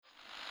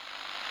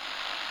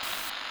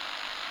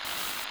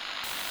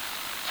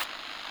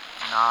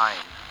9,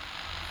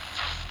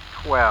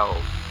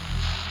 12,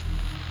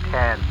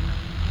 10,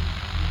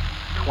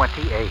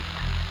 28,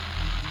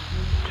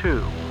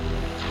 2,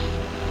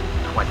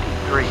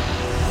 23.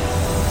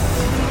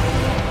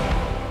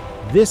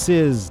 This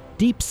is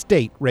Deep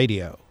State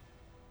Radio,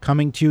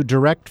 coming to you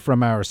direct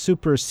from our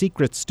super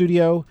secret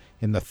studio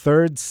in the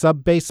third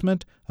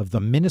sub-basement of the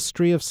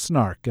Ministry of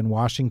Snark in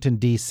Washington,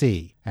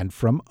 D.C., and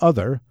from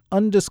other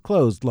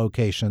undisclosed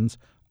locations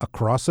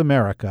across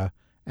America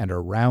and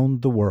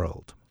around the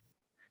world.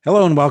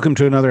 Hello and welcome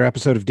to another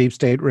episode of Deep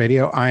State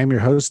Radio. I am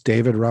your host,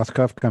 David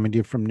Rothkopf, coming to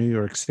you from New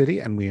York City,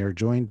 and we are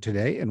joined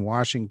today in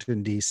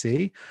Washington,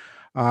 D.C.,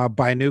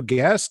 by a new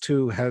guest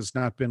who has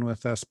not been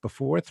with us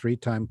before,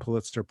 three-time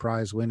Pulitzer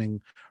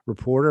Prize-winning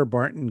reporter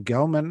Barton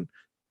Gellman.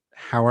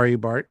 How are you,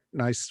 Bart?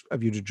 Nice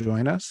of you to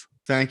join us.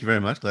 Thank you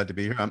very much. Glad to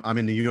be here. I'm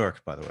in New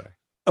York, by the way.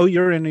 Oh,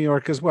 you're in New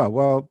York as well.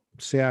 Well,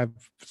 see, it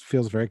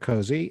feels very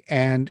cozy.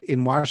 And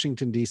in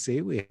Washington,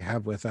 D.C., we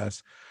have with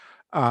us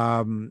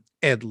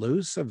Ed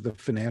Luce of the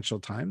Financial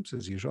Times,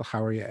 as usual.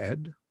 How are you,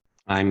 Ed?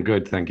 I'm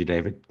good. Thank you,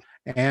 David.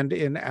 And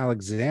in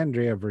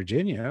Alexandria,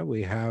 Virginia,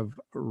 we have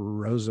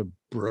Rosa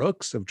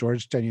Brooks of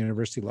Georgetown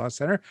University Law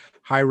Center.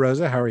 Hi,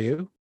 Rosa. How are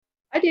you?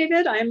 Hi,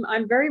 David.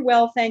 I'm very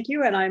well, thank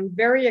you. And I'm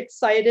very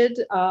excited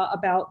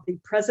about the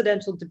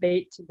presidential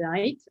debate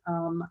tonight.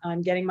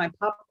 I'm getting my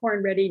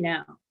popcorn ready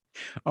now.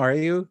 Are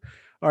you?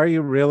 Are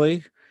you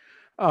really?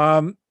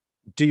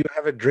 Do you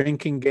have a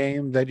drinking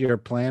game that you're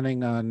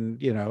planning on,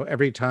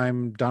 every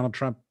time Donald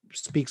Trump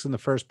speaks in the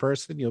first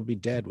person, you'll be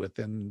dead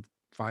within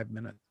 5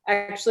 minutes?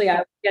 Actually, I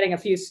was getting a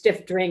few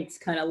stiff drinks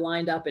kind of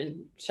lined up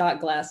in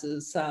shot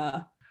glasses.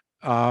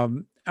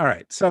 All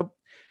right. So,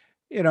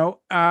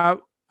 I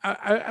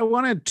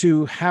wanted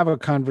to have a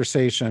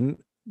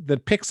conversation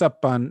that picks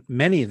up on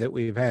many that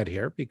we've had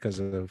here because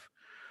of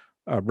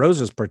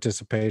Rosa's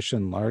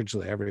participation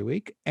largely every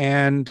week,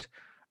 and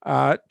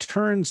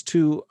turns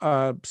to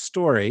a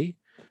story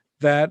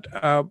that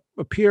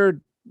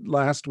appeared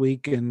last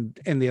week in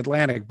The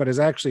Atlantic, but is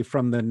actually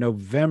from the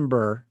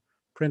November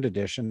print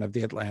edition of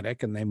The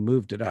Atlantic, and they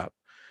moved it up,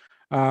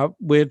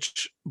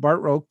 which Bart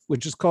wrote,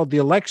 which is called The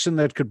Election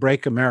That Could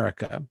Break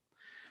America,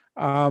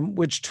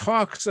 which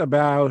talks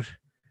about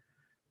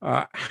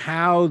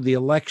how the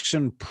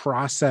election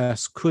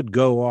process could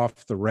go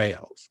off the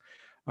rails.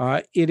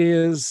 It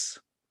is,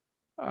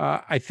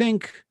 I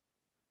think,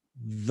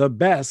 the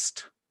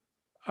best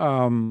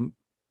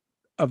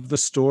of the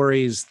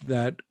stories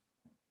that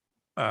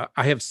I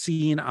have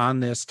seen on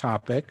this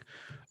topic,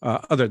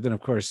 other than, of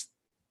course,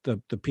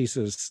 the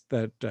pieces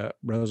that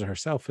Rosa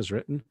herself has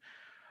written.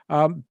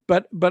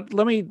 But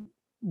let me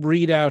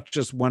read out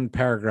just one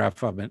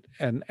paragraph of it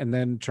and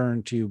then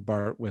turn to you,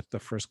 Bart, with the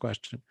first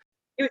question.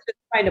 He was just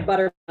trying to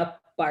butter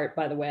up Bart,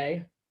 by the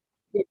way.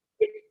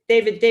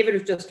 David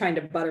was just trying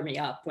to butter me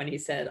up when he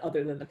said,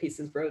 other than the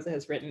pieces Rosa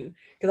has written,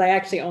 because I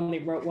actually only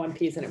wrote one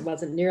piece and it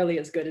wasn't nearly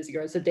as good as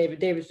yours. So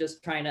David's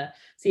just trying to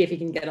see if he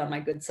can get on my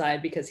good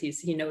side, because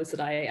he knows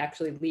that I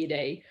actually lead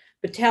a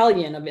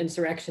battalion of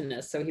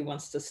insurrectionists, so he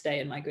wants to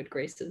stay in my good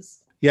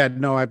graces. Yeah,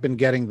 no, I've been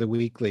getting the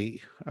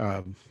weekly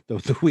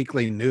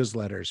weekly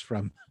newsletters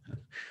from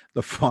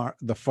the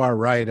far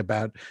right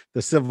about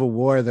the civil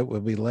war that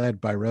will be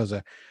led by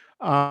Rosa.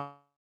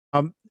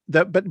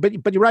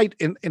 But you're right,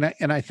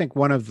 and I think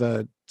one of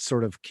the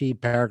sort of key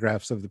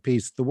paragraphs of the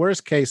piece, the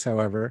worst case,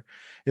 however,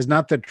 is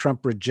not that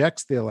Trump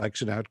rejects the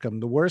election outcome.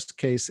 The worst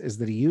case is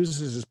that he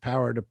uses his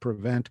power to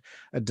prevent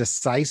a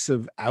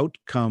decisive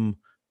outcome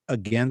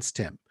against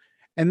him.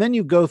 And then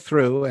you go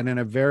through and in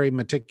a very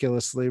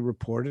meticulously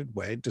reported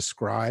way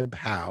describe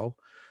how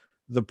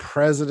the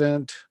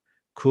president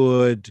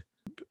could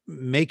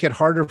make it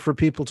harder for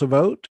people to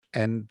vote,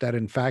 and that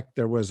in fact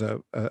there was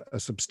a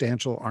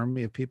substantial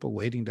army of people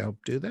waiting to help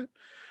do that.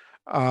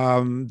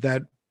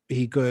 That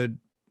he could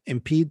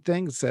impede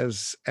things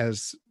as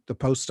the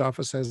post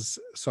office has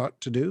sought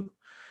to do.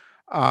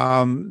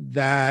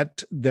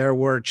 That there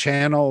were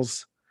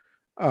channels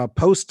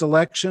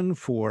post-election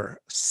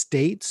for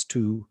states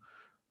to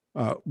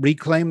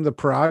reclaim the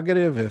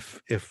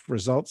prerogative if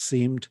results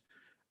seemed,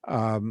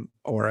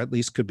 or at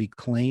least could be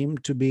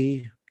claimed to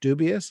be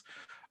dubious.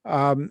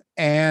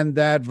 And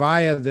that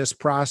via this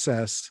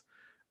process,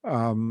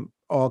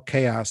 all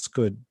chaos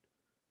could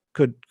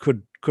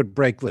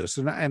break loose.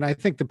 And I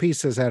think the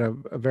piece has had a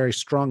very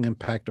strong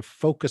impact of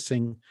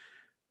focusing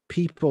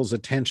people's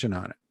attention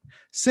on it.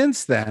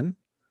 Since then,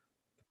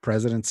 the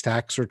president's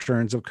tax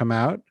returns have come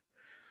out,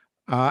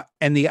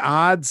 and the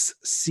odds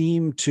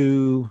seem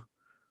to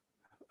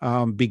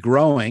be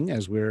growing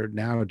as we're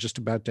now just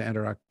about to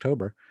enter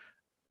October,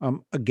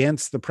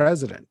 against the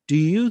president. Do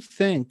you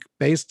think,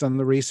 based on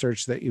the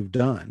research that you've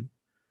done,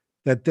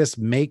 that this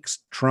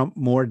makes Trump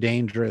more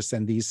dangerous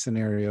and these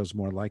scenarios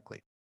more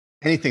likely?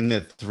 Anything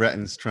that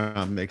threatens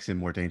Trump makes him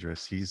more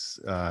dangerous. He's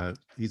a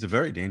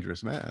very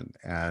dangerous man,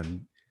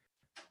 and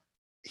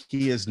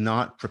he is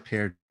not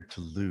prepared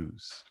to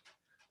lose.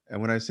 And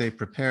when I say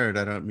prepared,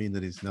 I don't mean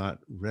that he's not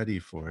ready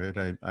for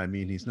it. I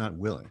mean he's not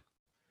willing.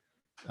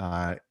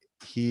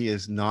 He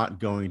is not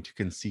going to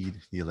concede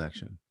the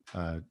election.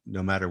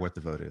 no matter what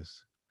the vote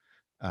is.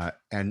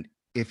 And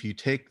if you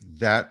take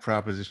that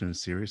proposition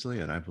seriously,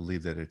 and I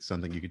believe that it's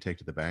something you can take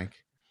to the bank,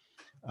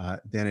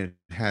 then it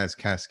has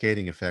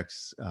cascading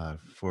effects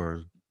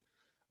for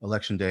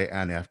election day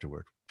and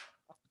afterward.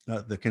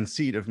 The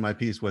conceit of my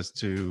piece was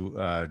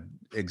to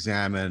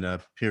examine a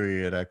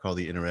period I call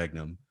the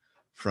interregnum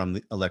from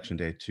the election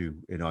day to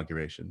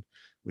inauguration,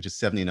 which is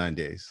 79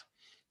 days.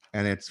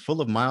 And it's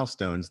full of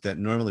milestones that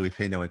normally we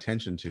pay no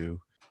attention to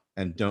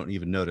and don't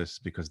even notice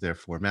because they're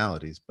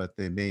formalities, but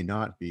they may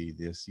not be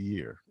this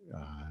year.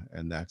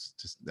 And that's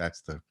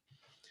the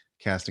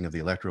casting of the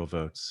electoral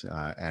votes,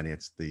 and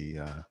it's the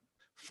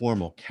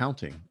formal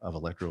counting of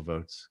electoral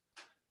votes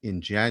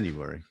in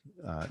January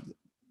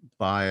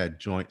by a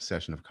joint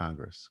session of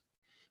Congress.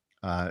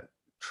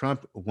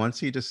 Trump, once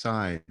he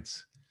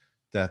decides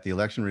that the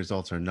election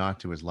results are not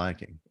to his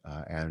liking,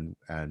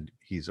 and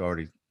he's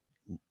already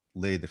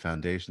laid the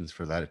foundations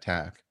for that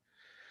attack,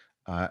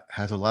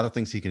 has a lot of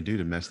things he can do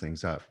to mess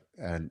things up.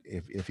 And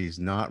if he's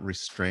not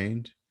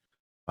restrained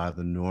by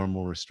the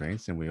normal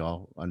restraints, and we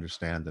all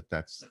understand that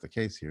that's the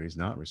case here, he's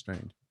not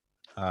restrained,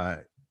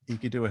 he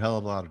could do a hell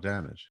of a lot of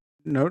damage.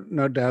 No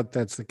doubt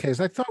that's the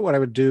case. I thought what I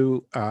would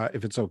do,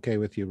 if it's okay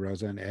with you,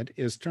 Rosa and Ed,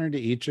 is turn to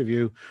each of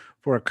you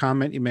for a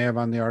comment you may have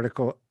on the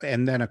article,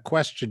 and then a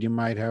question you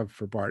might have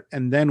for Bart,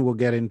 and then we'll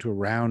get into a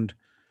round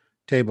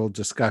table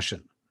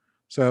discussion.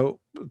 So,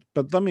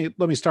 but let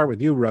me start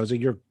with you, Rosa.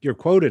 You're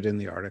quoted in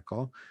the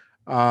article,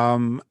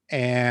 it's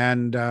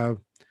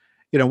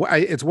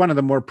one of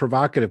the more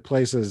provocative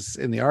places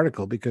in the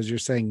article because you're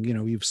saying,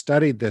 you've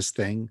studied this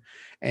thing,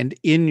 and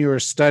in your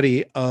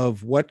study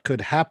of what could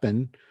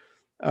happen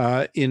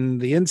in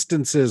the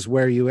instances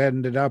where you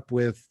ended up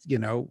with,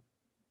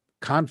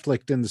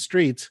 conflict in the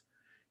streets,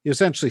 you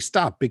essentially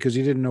stopped because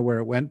you didn't know where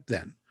it went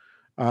then.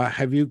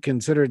 Have you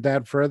considered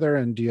that further?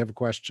 And do you have a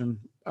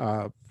question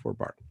for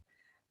Bart?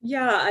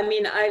 Yeah, I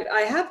mean,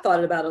 I have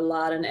thought about it a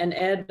lot, and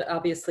Ed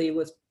obviously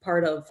was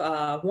part of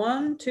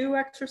 2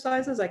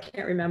 exercises. I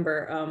can't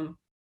remember.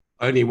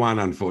 Only one,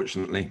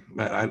 unfortunately,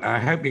 but I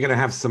hope you're going to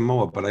have some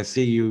more, but I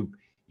see you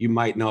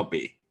might not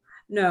be.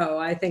 No,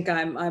 I think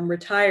I'm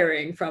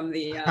retiring from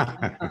the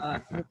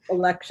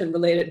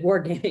election-related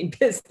wargaming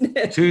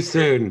business. Too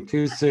soon.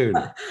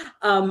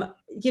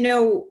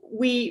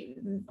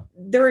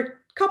 There are a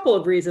couple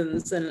of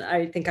reasons, and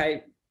I think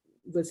I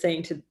was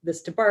saying to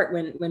Bart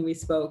when we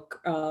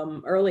spoke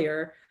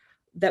earlier,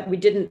 that we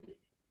didn't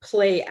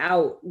play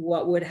out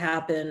what would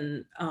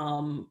happen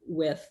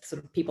with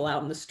sort of people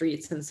out in the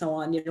streets and so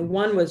on.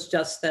 One was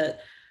just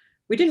that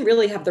we didn't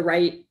really have the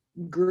right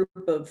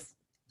group of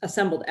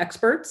assembled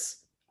experts.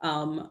 We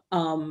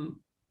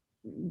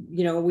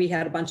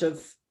had a bunch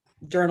of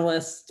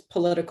journalists,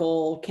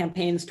 political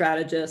campaign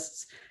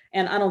strategists,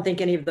 and I don't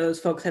think any of those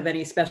folks have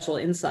any special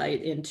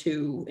insight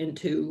into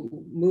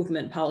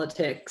movement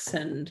politics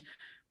and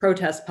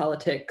protest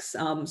politics.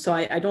 So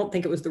I don't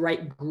think it was the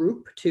right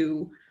group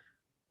to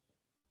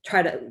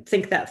try to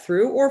think that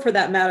through, or for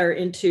that matter,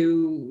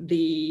 into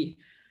the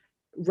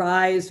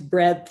rise,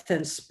 breadth,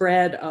 and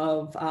spread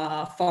of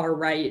far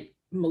right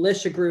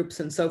militia groups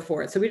and so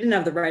forth. So we didn't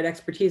have the right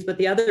expertise. But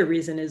the other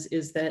reason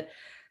is that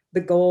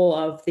the goal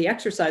of the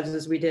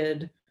exercises we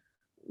did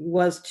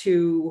was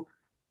to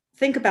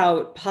think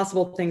about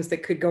possible things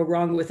that could go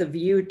wrong with a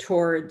view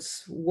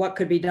towards what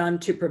could be done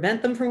to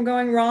prevent them from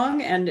going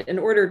wrong. And in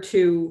order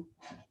to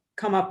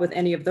come up with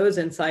any of those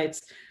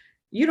insights,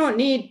 you don't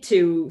need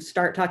to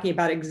start talking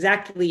about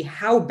exactly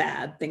how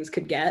bad things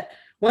could get.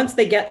 Once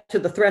they get to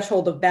the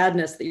threshold of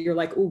badness that you're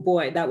like, oh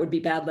boy, that would be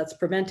bad, let's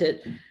prevent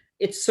it.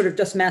 It's sort of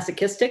just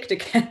masochistic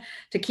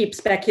to keep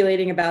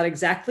speculating about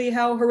exactly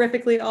how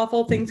horrifically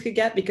awful things could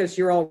get, because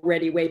you're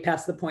already way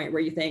past the point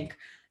where you think,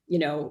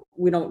 it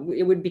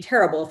would be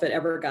terrible if it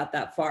ever got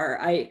that far.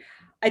 I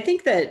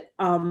think that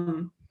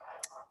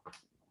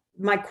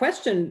my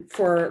question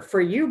for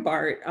you,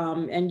 Bart,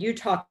 and you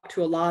talked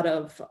to a lot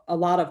of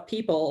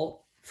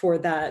people for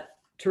that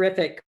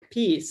terrific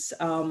piece.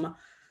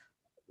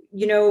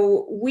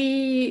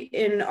 We,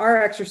 in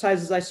our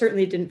exercises, I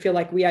certainly didn't feel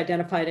like we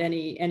identified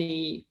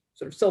any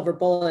sort of silver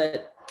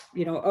bullet,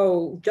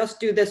 just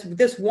do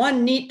this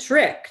one neat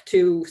trick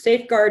to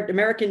safeguard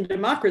American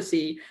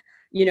democracy.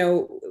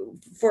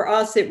 For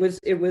us, it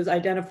was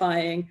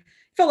identifying,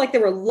 felt like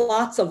there were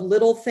lots of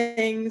little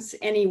things,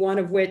 any one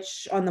of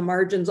which on the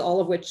margins,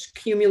 all of which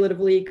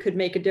cumulatively could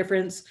make a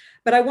difference.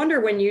 But I wonder,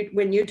 when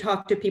you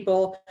talk to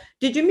people,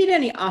 did you meet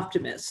any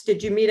optimists?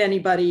 Did you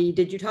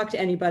talk to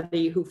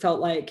anybody who felt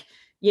like,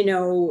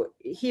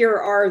 here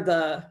are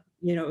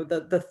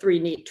the 3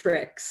 neat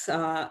tricks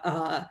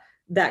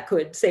that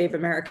could save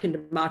American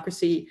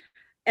democracy?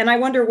 And I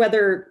wonder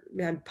whether,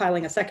 I'm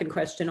piling a second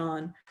question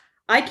on,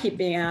 I keep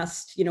being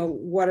asked,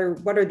 what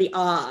are the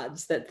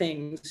odds that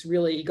things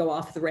really go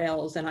off the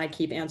rails? And I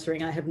keep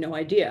answering, I have no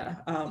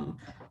idea.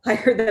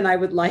 Higher than I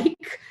would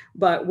like,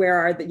 but where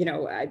are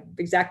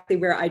exactly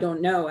where, I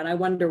don't know. And I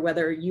wonder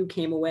whether you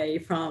came away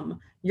from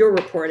your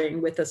reporting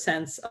with a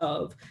sense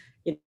of,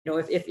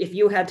 if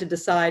you had to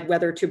decide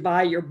whether to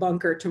buy your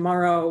bunker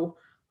tomorrow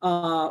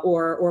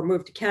or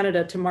move to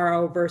Canada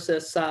tomorrow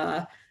versus,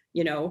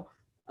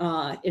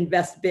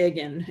 invest big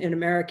in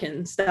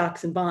American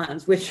stocks and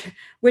bonds? Which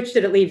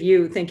did it leave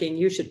you thinking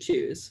you should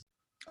choose?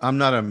 I'm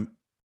not a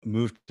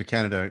move to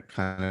Canada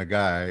kind of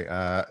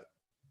guy.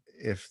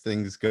 If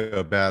things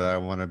go bad, I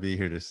want to be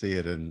here to see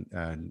it and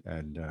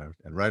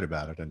write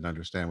about it and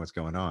understand what's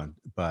going on.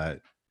 But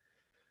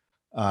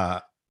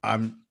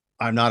I'm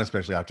not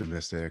especially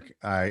optimistic.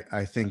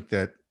 I think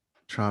that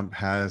Trump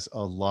has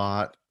a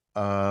lot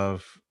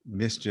of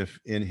mischief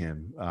in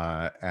him,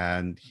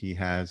 and he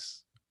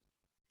has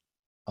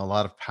a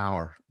lot of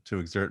power to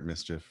exert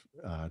mischief,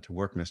 to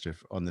work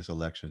mischief on this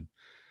election.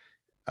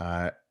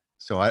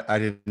 So I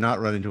did not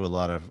run into a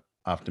lot of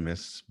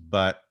optimists,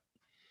 but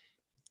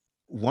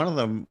one of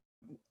them,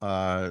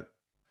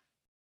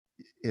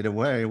 in a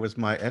way, was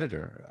my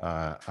editor.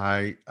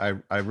 I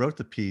wrote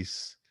the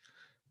piece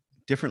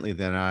differently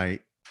than I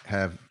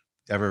have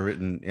ever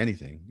written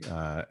anything,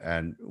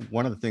 and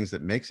one of the things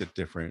that makes it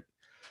different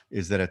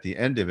is that at the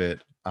end of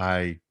it,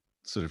 I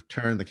sort of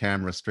turn the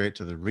camera straight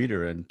to the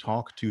reader and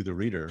talk to the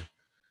reader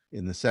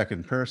in the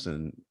second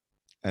person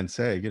and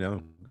say,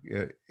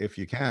 if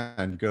you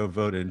can, go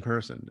vote in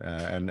person.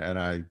 And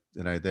I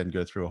then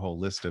go through a whole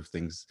list of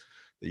things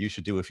that you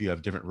should do if you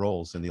have different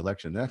roles in the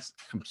election. That's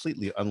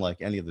completely unlike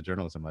any of the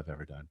journalism I've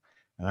ever done.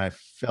 And I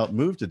felt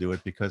moved to do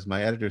it because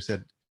my editor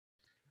said,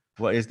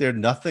 well, is there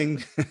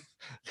nothing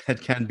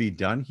that can be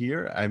done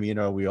here? I mean,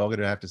 are we all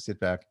going to have to sit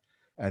back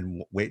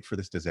and wait for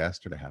this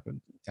disaster to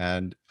happen?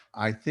 And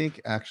I think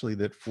actually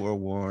that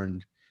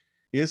forewarned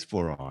is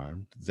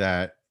forearmed,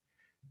 that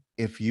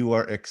if you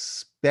are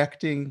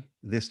expecting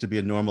this to be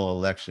a normal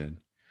election,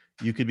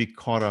 you could be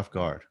caught off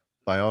guard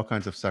by all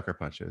kinds of sucker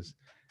punches,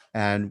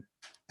 and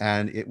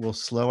it will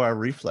slow our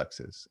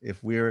reflexes.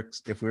 If we're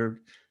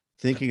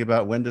thinking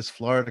about when does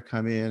Florida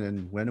come in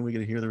and when are we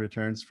going to hear the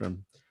returns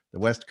from the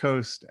West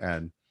Coast,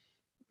 and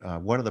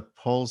what do the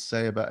polls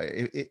say about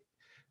it?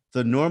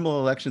 The normal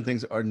election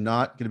things are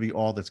not going to be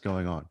all that's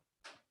going on.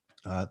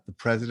 The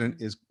president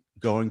is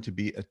going to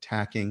be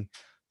attacking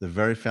the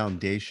very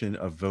foundation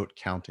of vote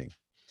counting.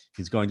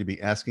 He's going to be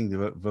asking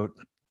the vote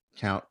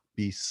count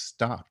be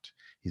stopped.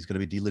 He's going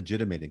to be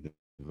delegitimating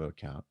the vote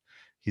count.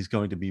 He's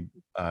going to be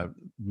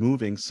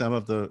moving some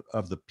of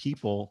the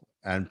people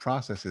and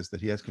processes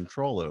that he has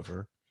control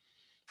over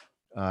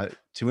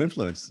to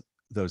influence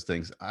those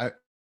things.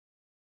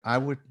 I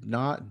would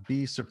not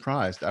be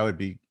surprised. I would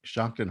be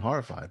shocked and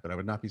horrified, but I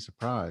would not be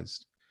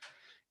surprised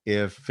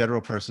if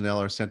federal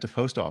personnel are sent to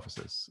post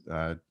offices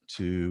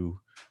to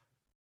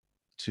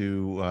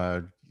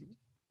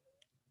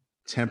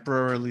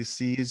temporarily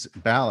seize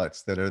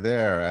ballots that are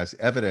there as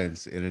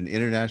evidence in an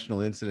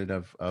international incident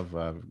of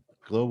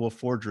global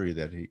forgery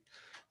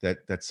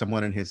that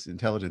someone in his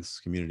intelligence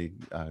community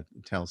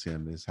tells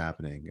him is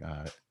happening.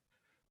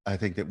 I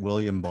think that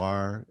William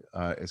Barr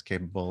is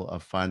capable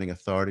of finding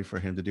authority for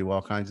him to do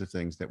all kinds of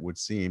things that would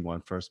seem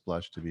on first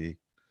blush to be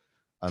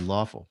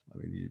unlawful. I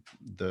mean,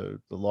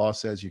 the law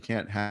says you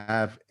can't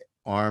have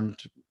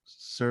armed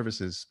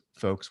services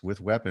folks with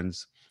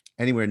weapons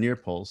anywhere near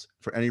polls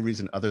for any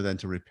reason other than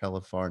to repel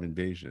a foreign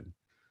invasion.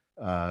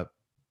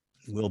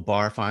 Will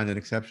Barr find an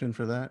exception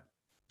for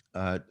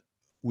that?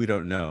 We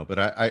don't know, but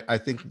I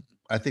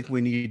think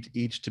we need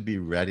each to be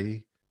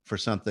ready for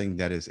something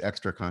that is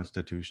extra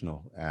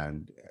constitutional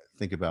and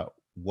think about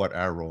what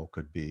our role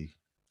could be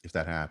if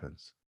that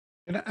happens.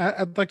 And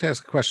I'd like to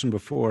ask a question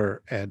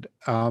before, Ed,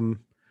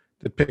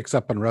 that picks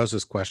up on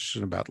Rose's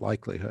question about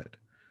likelihood.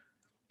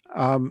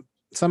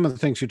 Some of the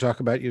things you talk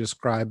about, you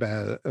describe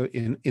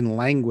in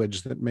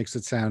language that makes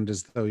it sound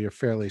as though you're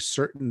fairly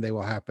certain they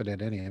will happen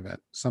at any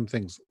event. Some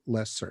things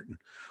less certain.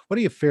 What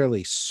are you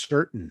fairly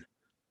certain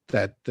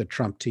that the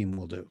Trump team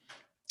will do?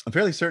 I'm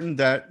fairly certain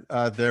that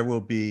there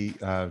will be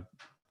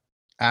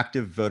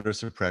active voter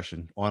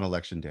suppression on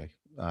election day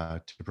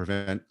to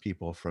prevent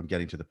people from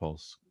getting to the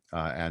polls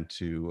and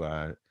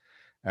to,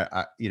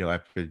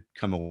 I've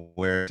become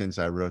aware since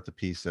I wrote the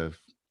piece of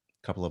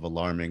a couple of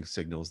alarming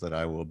signals that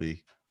I will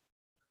be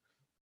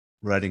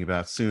writing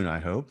about soon, I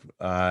hope.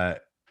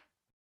 But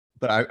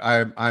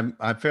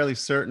I'm fairly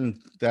certain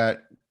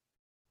that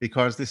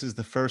because this is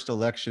the first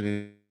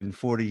election in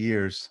 40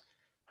 years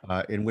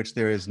in which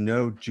there is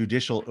no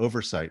judicial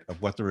oversight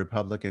of what the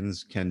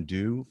Republicans can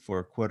do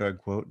for quote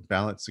unquote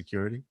ballot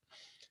security,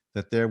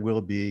 that there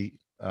will be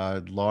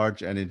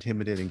large and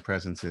intimidating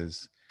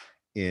presences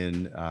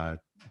in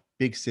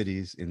big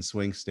cities, in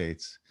swing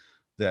states,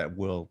 that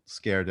will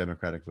scare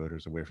Democratic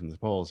voters away from the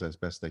polls as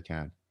best they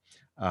can.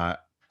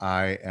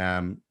 I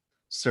am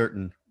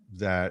certain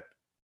that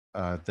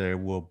there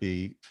will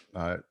be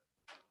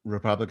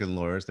Republican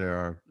lawyers. There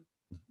are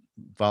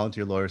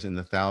volunteer lawyers in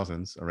the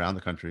thousands around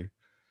the country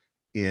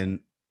in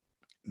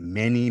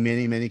many,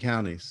 many, many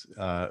counties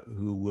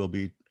who will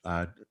be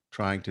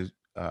trying to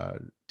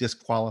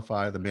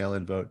disqualify the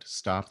mail-in vote, to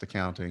stop the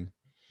counting,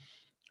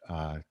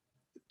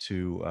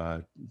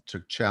 to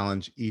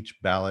challenge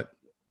each ballot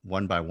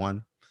one by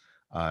one,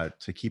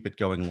 to keep it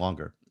going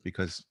longer.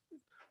 Because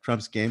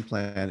Trump's game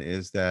plan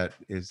is to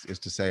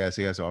say, as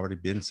he has already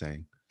been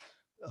saying,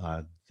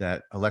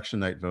 that election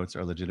night votes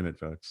are legitimate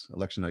votes.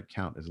 Election night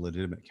count is a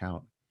legitimate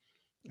count,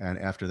 and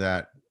after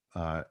that,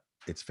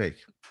 it's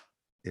fake.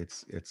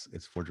 It's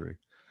forgery.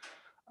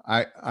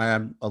 I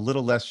am a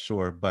little less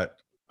sure, but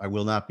I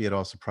will not be at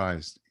all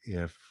surprised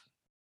if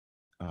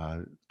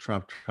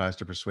Trump tries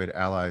to persuade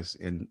allies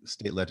in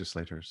state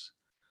legislatures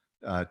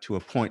to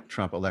appoint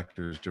Trump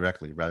electors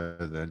directly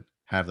rather than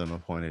have them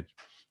appointed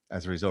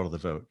as a result of the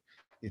vote.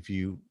 If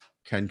you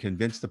can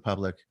convince the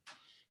public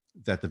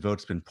that the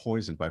vote's been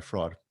poisoned by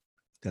fraud,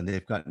 then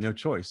they've got no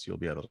choice, you'll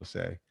be able to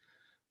say,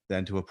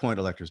 than to appoint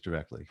electors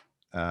directly.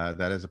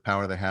 That is a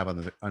power they have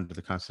under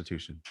the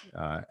Constitution.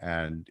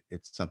 And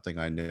it's something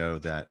I know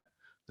that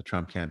the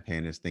Trump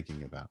campaign is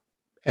thinking about.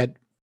 Ed,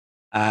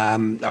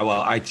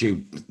 well, I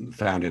too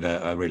found it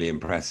a really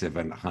impressive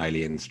and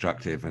highly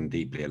instructive and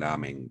deeply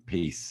alarming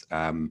piece.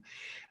 And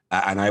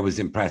I was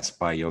impressed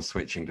by your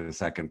switching to the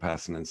second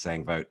person and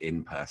saying vote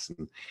in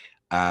person.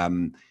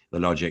 The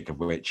logic of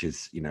which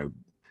is,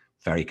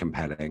 very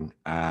compelling.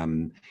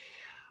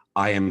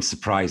 I am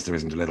surprised there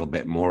isn't a little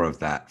bit more of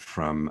that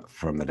from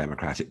the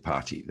Democratic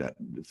Party, that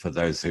for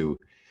those who,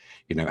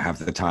 have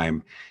the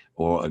time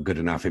or a good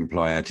enough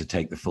employer to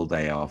take the full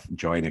day off,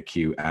 join a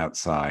queue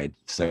outside,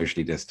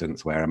 socially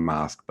distance, wear a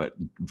mask, but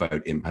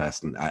vote in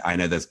person. I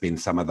know there's been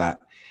some of that.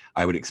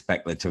 I would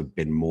expect there to have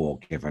been more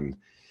given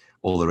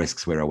all the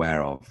risks we're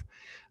aware of.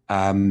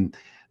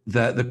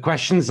 The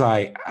questions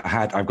I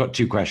had, I've got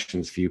two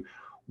questions for you.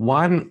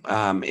 One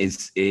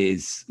is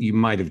you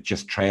might have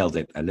just trailed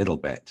it a little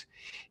bit,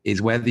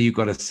 is whether you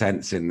got a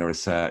sense in the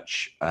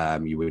research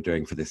you were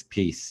doing for this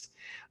piece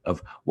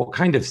of what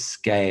kind of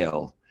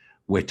scale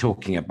we're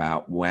talking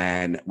about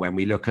when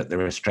we look at the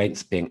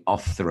restraints being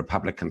off the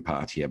Republican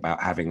Party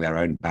about having their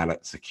own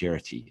ballot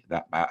security,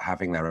 about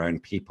having their own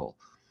people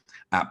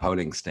at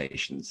polling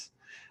stations,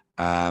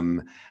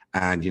 and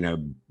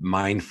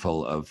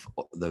mindful of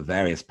the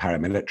various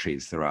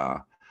paramilitaries there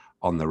are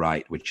on the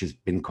right, which has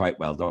been quite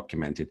well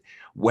documented.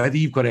 Whether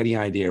you've got any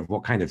idea of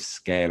what kind of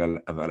scale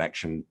of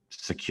election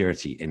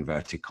security,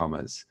 inverted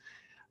commas,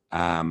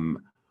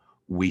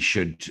 we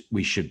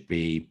should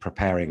be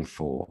preparing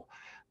for,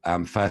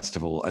 first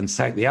of all. And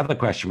second, the other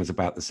question was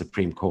about the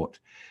Supreme Court.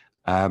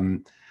 I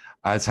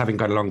was having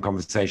quite a long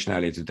conversation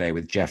earlier today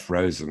with Jeff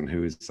Rosen,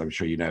 who is, I'm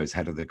sure you know, is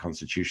head of the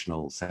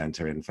Constitutional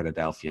Center in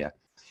Philadelphia.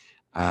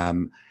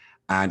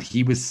 And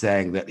he was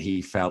saying that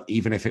he felt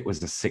even if it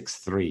was a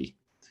 6-3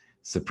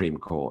 Supreme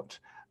Court,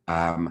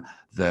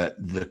 that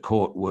the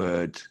court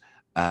would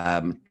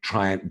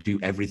try and do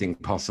everything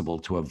possible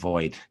to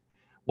avoid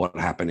what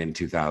happened in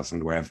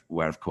 2000,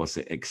 where of course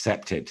it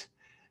accepted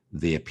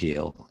the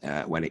appeal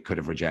when it could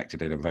have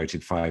rejected it and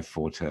voted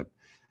 5-4 to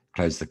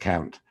close the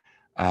count.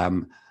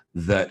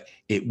 That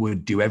it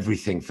would do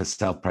everything for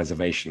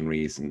self-preservation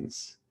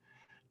reasons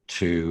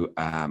to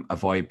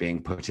avoid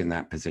being put in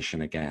that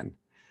position again.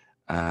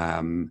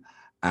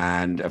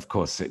 And of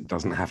course, it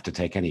doesn't have to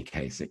take any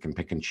case. It can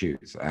pick and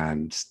choose,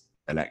 and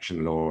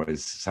election law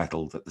is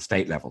settled at the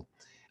state level.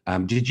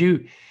 Did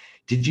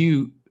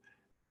you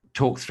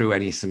talk through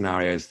any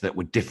scenarios that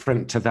were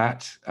different to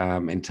that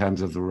in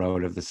terms of the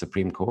role of the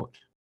Supreme Court?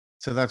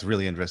 So that's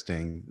really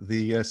interesting.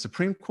 The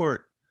Supreme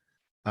Court,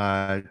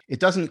 it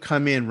doesn't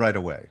come in right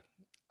away.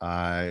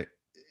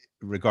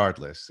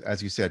 Regardless,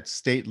 as you said,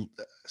 state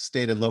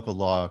and local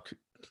law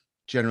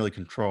generally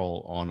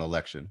control on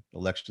election.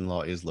 Election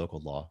law is local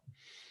law.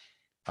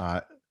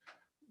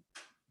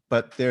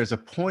 But there's a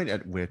point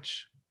at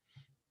which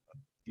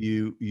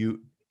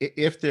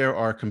if there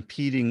are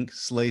competing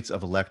slates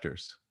of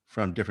electors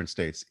from different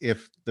states,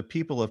 if the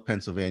people of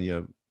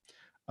Pennsylvania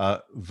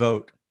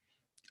vote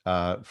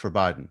for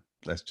Biden,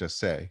 let's just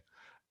say,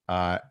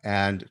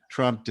 and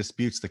Trump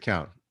disputes the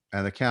count,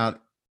 and the count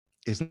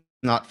is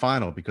not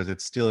final because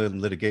it's still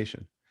in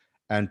litigation,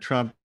 and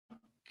Trump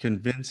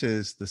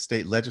convinces the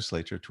state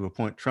legislature to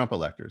appoint Trump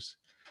electors.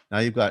 Now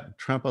you've got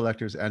Trump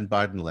electors and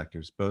Biden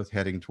electors, both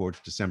heading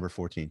towards December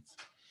 14th,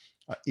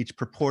 each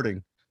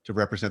purporting to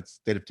represent the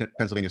state of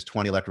Pennsylvania's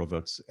 20 electoral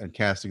votes and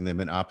casting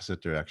them in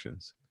opposite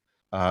directions.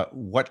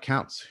 What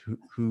counts?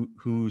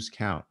 Whose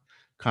count?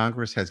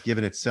 Congress has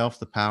given itself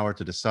the power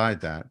to decide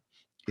that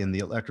in the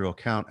Electoral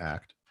Count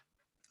Act.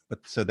 But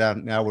so that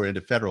now we're into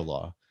federal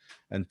law,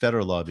 and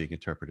federal law being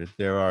interpreted.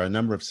 There are a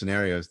number of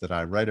scenarios that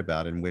I write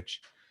about in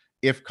which,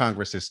 if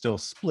Congress is still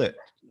split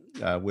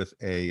with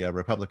a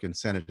Republican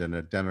Senate and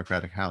a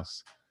Democratic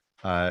House,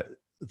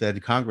 then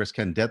Congress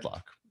can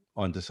deadlock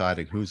on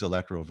deciding whose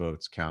electoral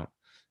votes count.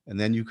 And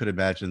then you could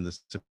imagine the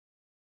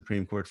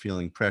Supreme Court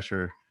feeling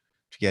pressure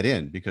to get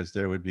in, because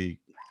there would be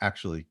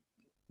actually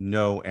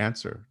no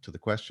answer to the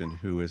question,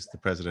 who is the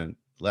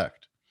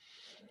president-elect?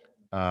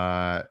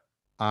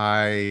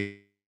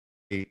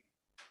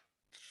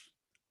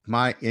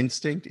 My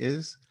instinct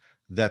is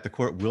that the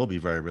court will be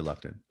very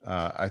reluctant.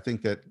 I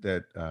think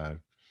that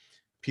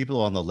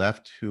people on the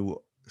left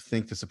who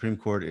think the Supreme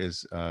Court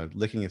is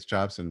licking its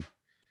chops and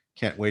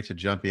can't wait to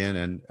jump in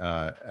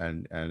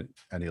and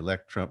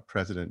elect Trump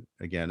president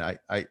again.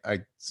 I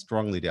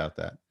strongly doubt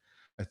that.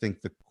 I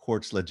think the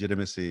court's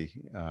legitimacy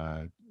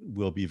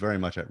will be very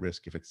much at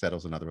risk if it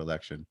settles another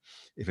election.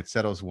 If it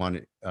settles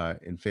one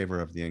in favor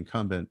of the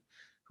incumbent,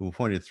 who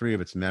appointed 3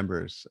 of its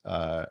members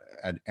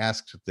and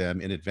asked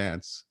them in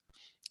advance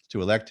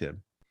to elect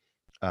him,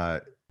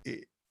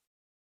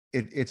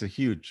 it's a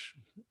huge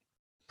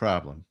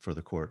problem for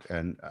the court,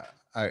 and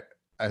I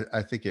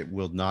think it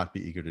will not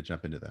be eager to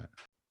jump into that.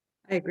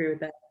 I agree with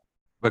that.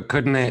 But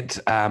couldn't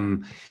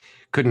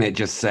it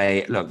just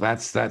say, look,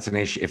 that's an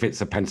issue. If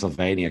it's a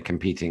Pennsylvania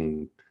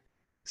competing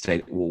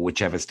state, or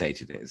whichever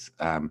state it is,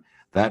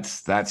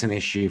 that's an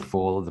issue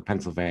for the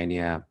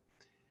Pennsylvania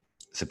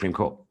Supreme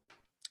Court.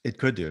 It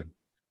could do.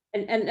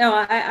 And no,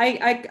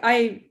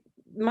 I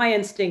my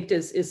instinct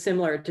is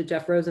similar to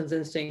Jeff Rosen's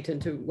instinct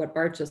and to what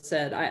Bart just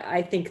said.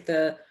 I think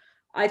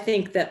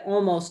that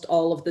almost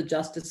all of the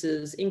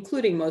justices,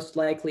 including most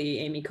likely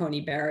Amy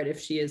Coney Barrett, if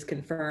she is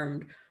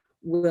confirmed,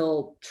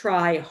 will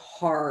try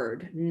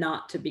hard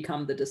not to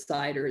become the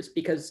deciders,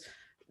 because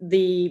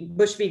the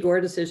Bush v.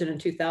 Gore decision in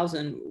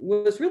 2000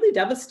 was really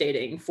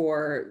devastating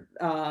for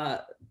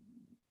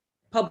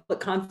public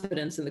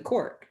confidence in the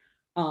court.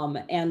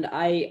 And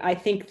I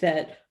think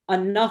that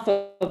enough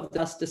of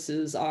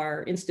justices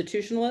are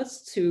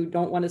institutionalists who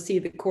don't want to see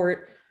the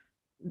court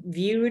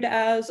viewed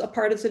as a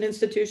partisan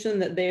institution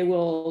that they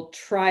will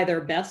try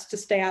their best to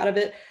stay out of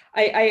it.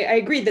 I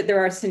agree that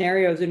there are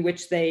scenarios in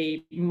which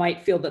they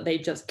might feel that they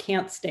just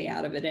can't stay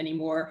out of it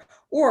anymore,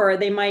 or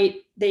they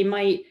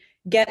might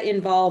get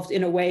involved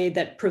in a way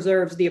that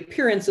preserves the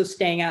appearance of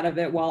staying out of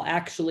it while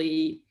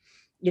actually,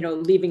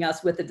 leaving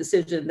us with a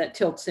decision that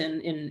tilts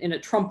in a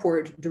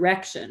Trumpward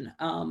direction.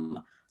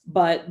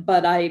 But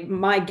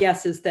my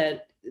guess is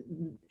that,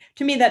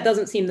 to me, that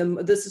doesn't seem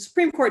the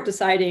Supreme Court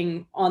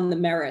deciding on the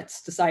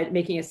merits,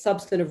 making a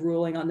substantive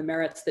ruling on the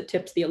merits that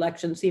tips the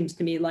election, seems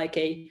to me like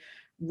a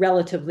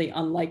relatively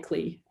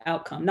unlikely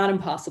outcome. Not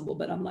impossible,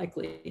 but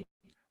unlikely.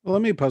 Well,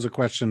 let me pose a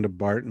question to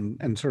Bart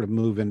and sort of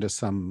move into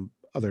some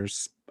other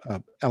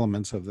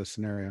elements of the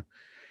scenario.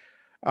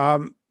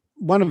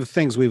 One of the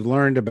things we've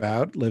learned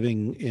about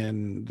living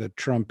in the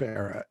Trump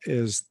era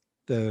is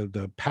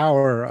the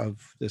power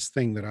of this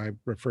thing that I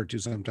refer to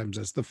sometimes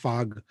as the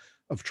fog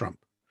of Trump.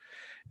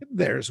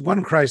 There's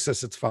one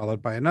crisis, it's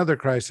followed by another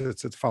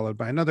crisis, it's followed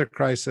by another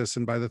crisis,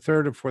 and by the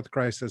third or fourth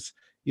crisis,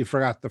 you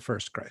forgot the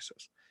first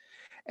crisis.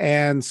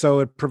 And so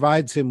it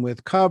provides him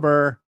with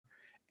cover,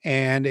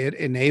 and it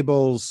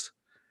enables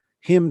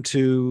him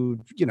to,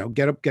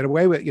 get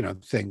away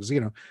with, things.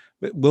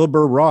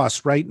 Wilbur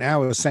Ross right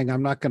now is saying,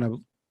 I'm not going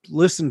to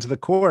listen to the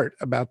court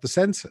about the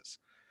census.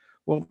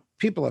 Well,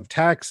 people have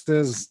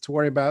taxes to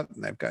worry about,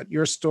 and they've got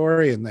your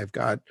story, and they've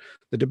got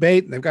the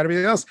debate, and they've got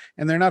everything else,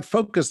 and they're not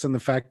focused on the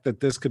fact that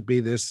this could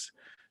be this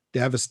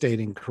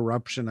devastating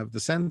corruption of the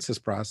census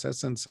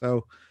process. And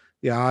so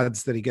the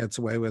odds that he gets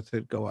away with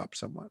it go up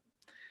somewhat.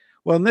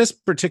 Well, in this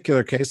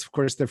particular case, of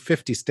course, there are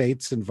 50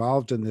 states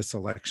involved in this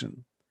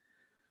election.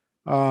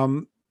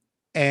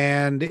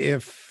 And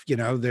if,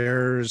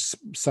 there's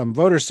some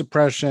voter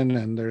suppression,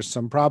 and there's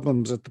some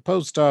problems at the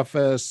post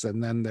office,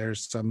 and then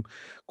there's some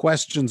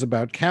questions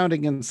about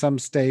counting in some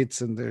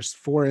states, and there's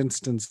 4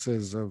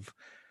 instances of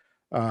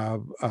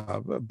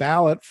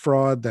ballot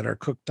fraud that are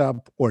cooked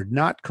up or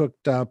not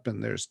cooked up,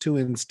 and there's 2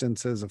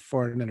 instances of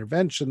foreign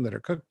intervention that are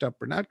cooked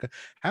up or not.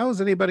 How is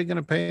anybody going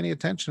to pay any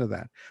attention to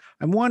that?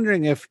 I'm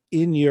wondering if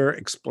in your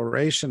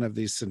exploration of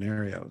these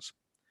scenarios,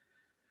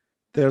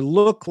 there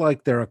look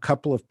like there are a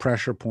couple of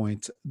pressure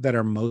points that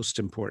are most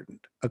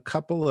important, a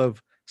couple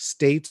of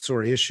states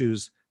or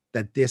issues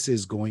that this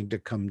is going to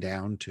come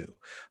down to,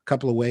 a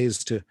couple of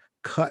ways to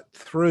cut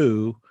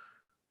through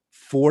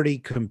 40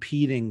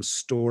 competing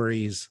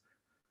stories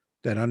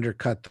that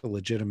undercut the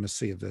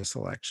legitimacy of this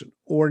election,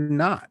 or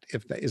not.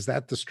 Is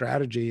that the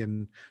strategy,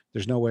 and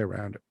there's no way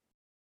around it?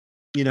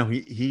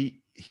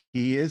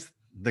 He is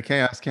the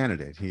chaos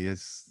candidate. He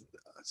is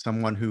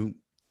someone who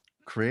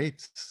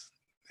creates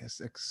this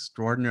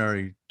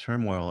extraordinary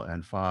turmoil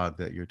and fog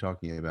that you're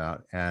talking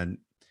about, and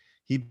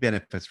he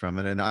benefits from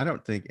it. And I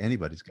don't think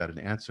anybody's got an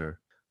answer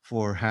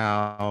for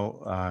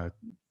how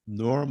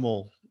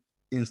normal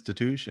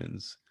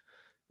institutions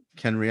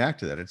can react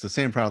to that. It's the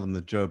same problem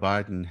that Joe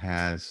Biden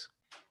has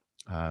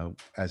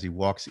as he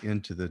walks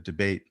into the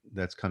debate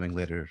that's coming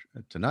later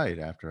tonight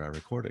after our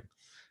recording.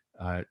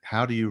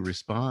 How do you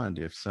respond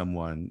if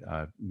someone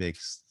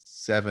makes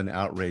 7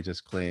 outrageous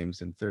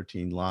claims and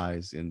 13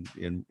 lies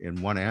in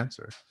one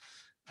answer?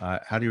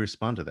 How do you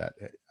respond to that?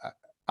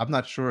 I'm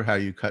not sure how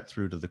you cut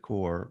through to the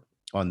core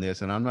on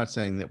this, and I'm not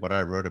saying that what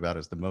I wrote about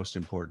is the most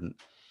important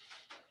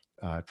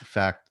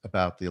fact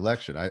about the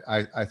election.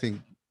 I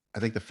think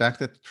the fact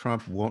that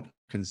Trump won't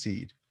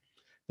concede,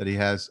 that he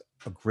has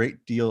a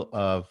great deal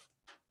of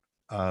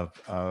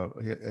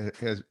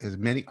has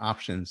many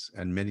options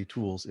and many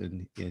tools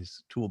in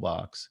his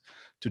toolbox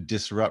to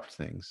disrupt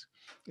things,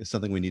 is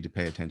something we need to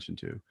pay attention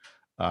to.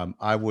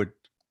 I would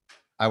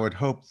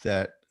hope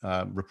that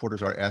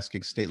reporters are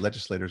asking state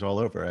legislators all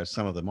over, as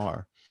some of them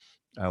are,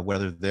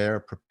 whether they're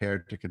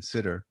prepared to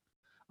consider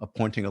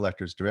appointing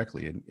electors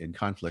directly in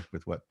conflict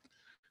with what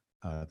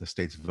the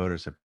state's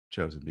voters have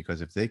chosen.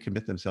 Because if they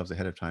commit themselves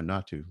ahead of time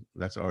not to,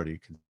 that's already a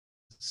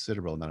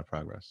considerable amount of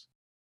progress.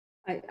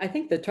 I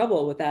think the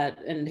trouble with that,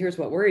 and here's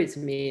what worries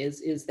me,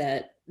 is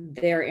that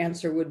their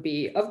answer would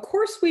be, of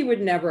course, we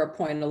would never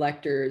appoint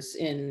electors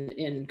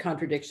in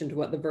contradiction to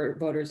what the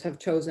voters have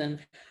chosen.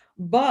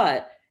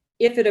 But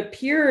if it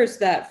appears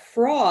that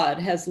fraud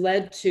has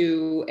led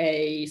to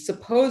a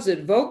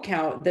supposed vote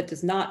count that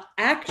does not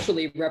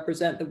actually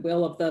represent the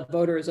will of the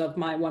voters of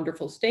my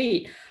wonderful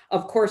state,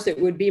 of course, it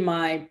would be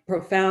my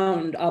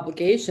profound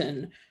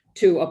obligation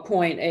to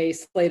appoint a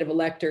slate of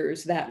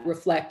electors that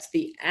reflects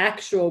the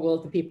actual will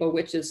of the people,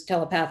 which is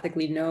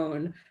telepathically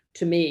known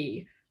to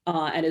me,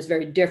 and is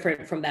very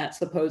different from that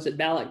supposed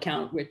ballot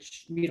count,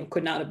 which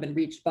could not have been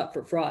reached but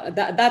for fraud.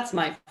 That's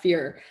my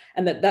fear,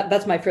 and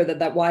that's my fear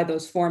that why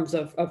those forms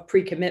of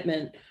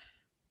pre-commitment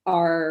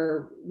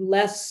are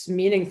less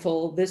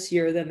meaningful this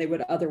year than they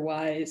would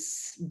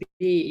otherwise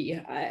be.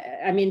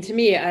 I mean, to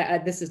me,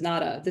 this is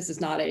not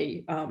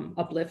a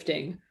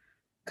uplifting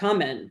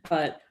comment,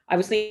 but I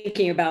was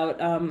thinking about,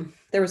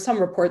 there was some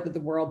report that the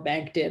World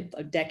Bank did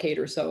a decade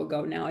or so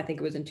ago now, I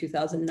think it was in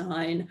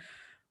 2009,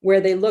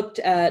 where they looked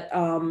at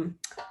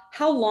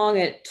how long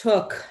it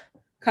took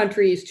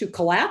countries to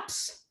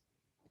collapse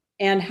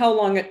and how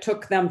long it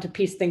took them to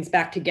piece things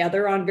back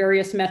together on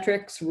various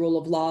metrics, rule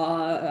of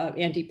law,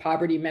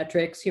 anti-poverty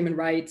metrics, human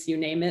rights, you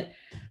name it.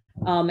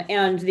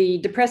 And the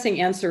depressing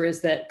answer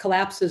is that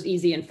collapse is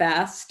easy and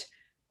fast,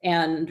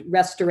 and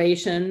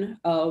restoration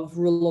of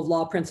rule of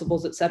law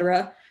principles, et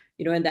cetera,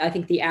 and I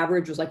think the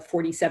average was like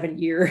 47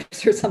 years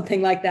or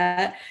something like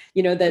that,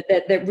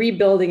 that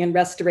rebuilding and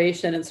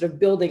restoration and sort of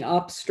building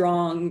up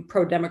strong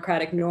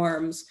pro-democratic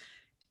norms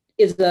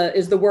is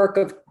the work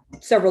of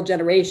several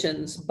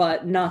generations,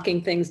 but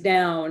knocking things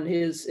down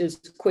is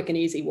quick and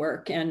easy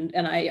work. And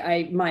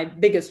my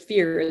biggest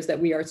fear is that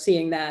we are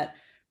seeing that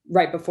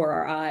right before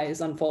our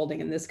eyes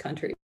unfolding in this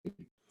country.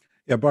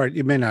 Yeah, Bart,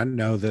 you may not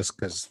know this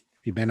because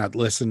you may not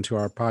listen to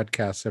our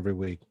podcasts every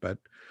week, but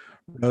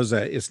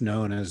Rosa is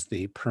known as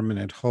the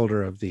permanent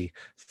holder of the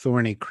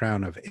thorny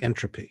crown of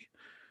entropy,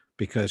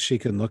 because she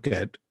can look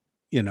at,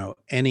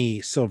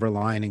 any silver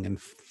lining and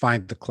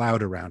find the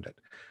cloud around it.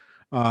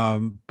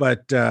 Let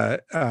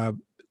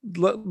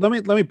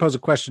me pose a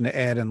question to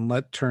Ed, and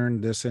let's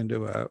turn this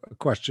into a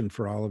question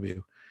for all of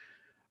you.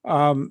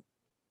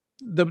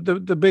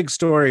 The big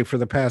story for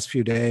the past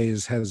few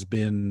days has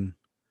been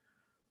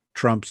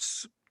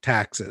Trump's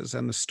taxes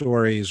and the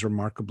stories,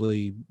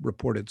 remarkably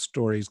reported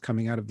stories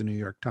coming out of the New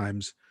York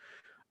Times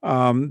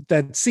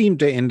that seem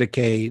to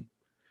indicate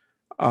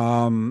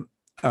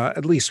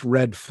at least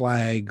red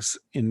flags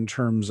in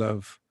terms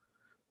of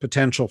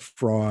potential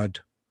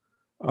fraud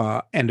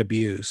and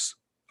abuse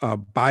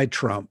by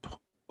Trump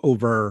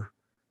over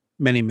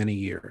many, many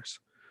years.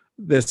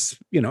 This,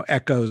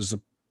 echoes a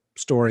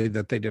story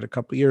that they did a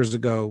couple of years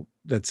ago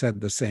that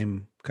said the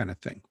same kind of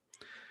thing.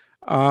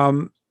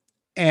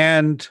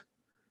 And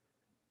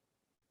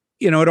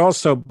it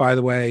also, by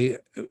the way,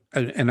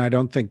 and I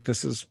don't think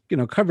this is,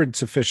 covered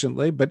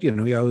sufficiently, but,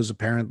 he owes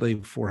apparently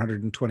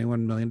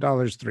 $421 million,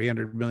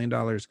 $300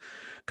 million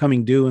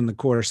coming due in the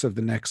course of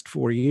the next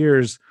 4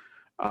 years.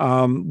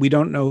 We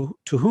don't know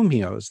to whom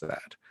he owes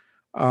that.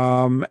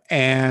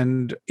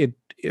 And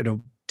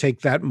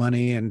take that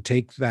money and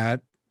take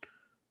that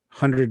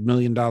 $100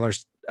 million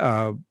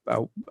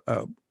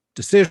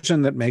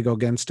decision that may go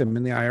against him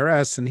in the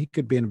IRS, and he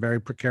could be in a very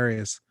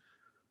precarious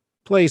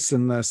place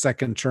in the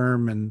second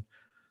term, and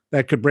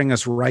that could bring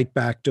us right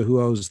back to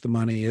who owes the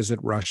money. Is it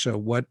Russia?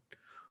 What,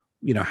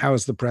 how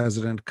is the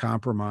president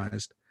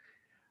compromised?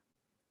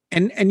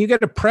 And you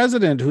get a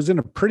president who's in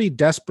a pretty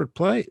desperate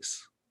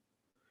place.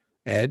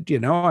 Ed,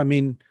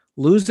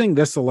 losing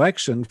this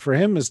election for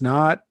him is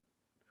not,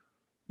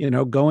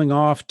 going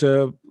off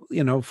to,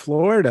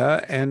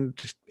 Florida and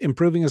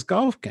improving his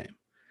golf game.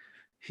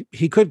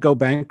 He could go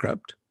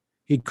bankrupt.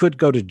 He could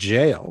go to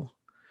jail.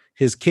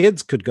 His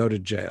kids could go to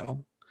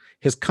jail.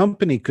 His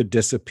company could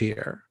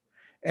disappear.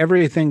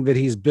 Everything that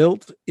he's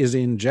built is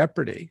in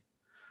jeopardy.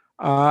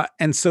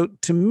 And so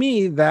to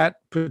me, that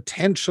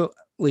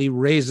potentially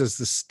raises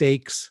the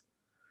stakes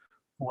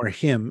for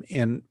him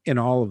in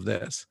all of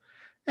this.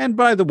 And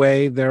by the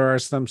way, there are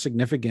some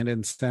significant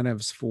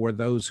incentives for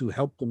those who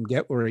helped him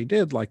get where he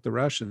did, like the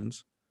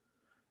Russians,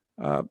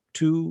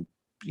 to,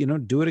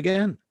 do it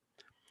again.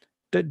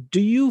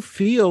 Do you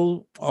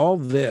feel all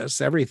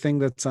this, everything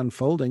that's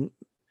unfolding,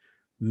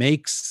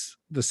 makes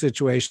the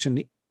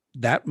situation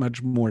that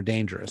much more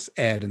dangerous?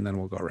 Ed, and then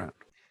we'll go around.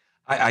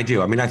 I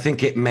do. I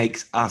think it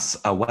makes us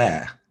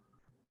aware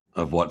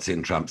of what's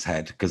in Trump's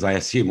head, because I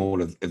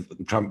assume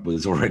Trump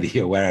was already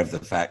aware of the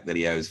fact that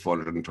he owes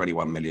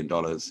 $421 million,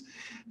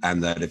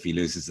 and that if he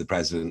loses the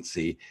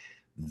presidency,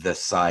 the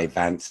Cy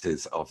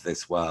Vances of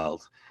this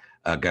world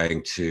are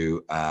going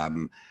to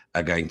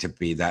are going to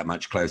be that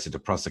much closer to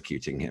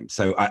prosecuting him.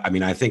 So, I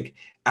mean, I think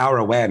our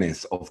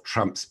awareness of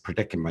Trump's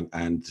predicament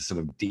and sort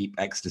of deep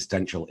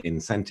existential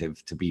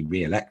incentive to be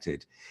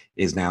re-elected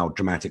is now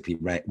dramatically,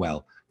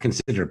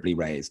 considerably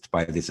raised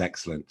by this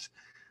excellent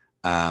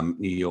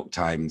New York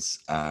Times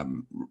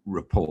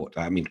report.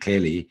 I mean,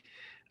 clearly,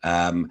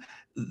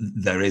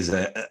 there is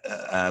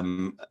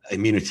a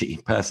immunity,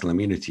 personal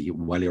immunity,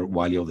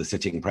 while you're the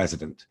sitting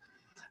president,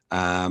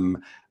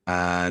 and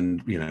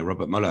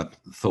Robert Mueller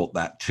thought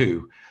that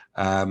too,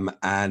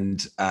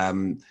 and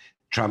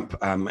Trump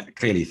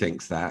clearly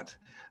thinks that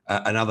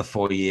another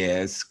 4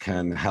 years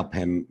can help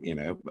him,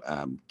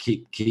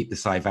 keep the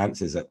Cy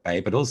Vances at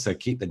bay, but also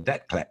keep the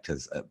debt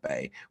collectors at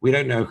bay. We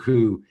don't know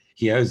who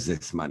he owes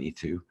this money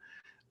to.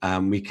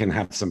 We can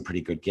have some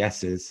pretty good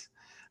guesses.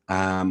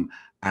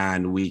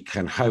 And we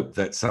can hope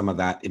that some of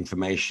that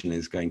information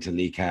is going to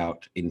leak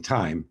out in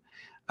time.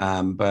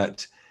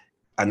 But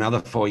another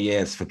 4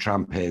 years for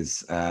Trump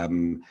is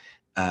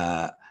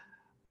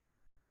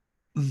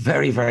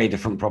very, very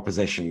different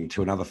proposition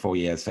to another 4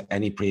 years for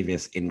any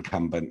previous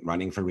incumbent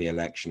running for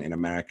re-election in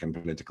American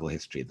political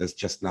history. There's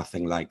just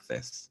nothing like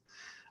this.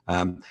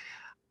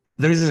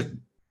 There is a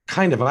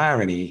kind of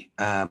irony,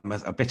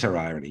 a bitter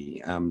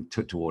irony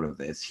to all of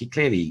this. He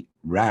clearly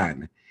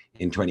ran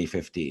in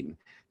 2015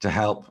 to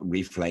help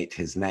reflate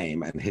his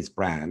name and his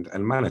brand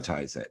and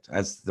monetize it,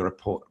 as the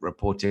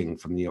reporting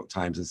from the New York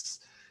Times has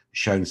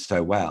shown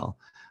so well.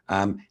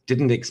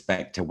 Didn't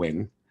expect to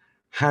win,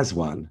 has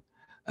won,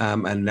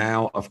 and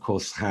now, of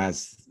course,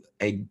 has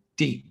a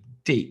deep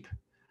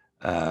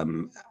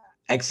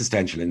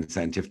existential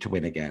incentive to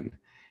win again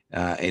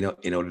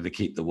in order to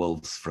keep the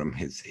wolves from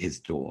his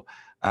door.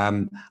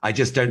 I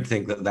just don't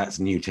think that that's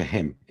new to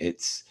him.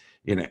 It's,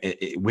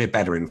 we're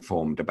better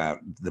informed about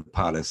the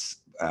parlous,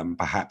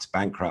 perhaps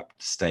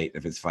bankrupt state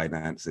of his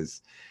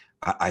finances.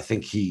 I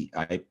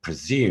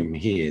presume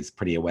he is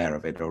pretty aware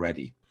of it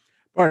already.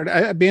 Bart,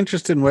 I'd be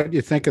interested in what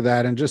you think of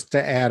that. And just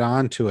to add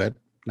on to it,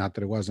 not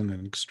that it wasn't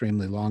an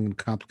extremely long and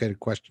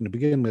complicated question to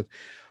begin with,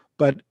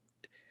 but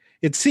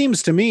it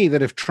seems to me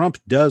that if Trump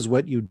does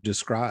what you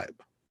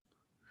describe,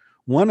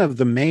 one of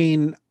the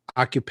main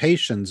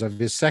occupations of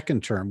his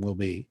second term will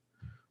be,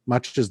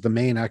 much as the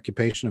main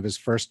occupation of his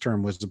first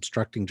term was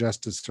obstructing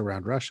justice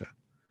around Russia,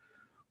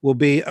 will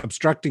be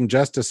obstructing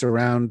justice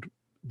around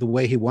the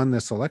way he won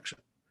this election.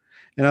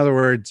 In other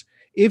words,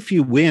 if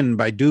you win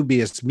by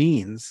dubious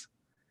means,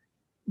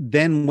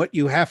 then what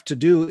you have to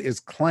do is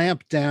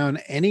clamp down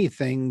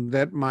anything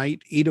that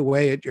might eat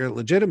away at your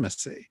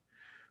legitimacy,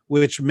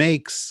 which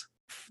makes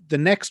the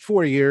next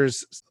 4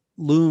 years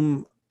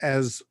loom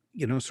as,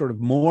 sort of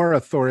more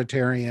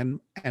authoritarian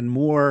and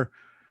more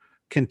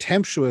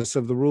contemptuous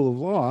of the rule of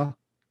law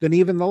than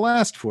even the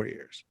last 4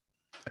 years.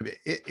 I mean,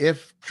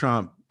 if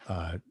Trump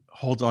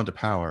holds on to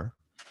power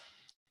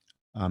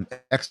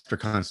extra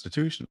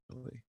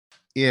constitutionally,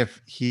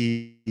 if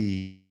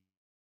he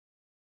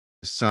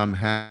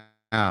somehow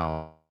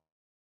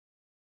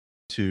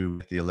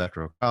to the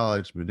Electoral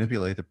College,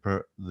 manipulate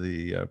the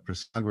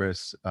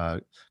Congress,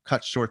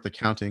 cut short the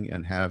counting,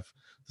 and have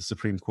the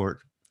Supreme Court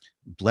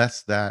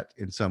bless that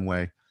in some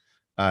way,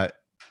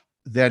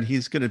 then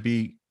he's going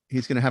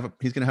to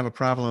have a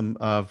problem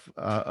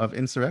of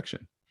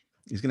insurrection.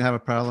 He's going to have a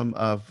problem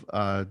of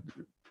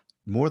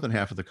more than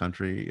half of the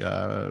country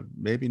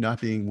maybe not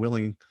being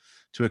willing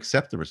to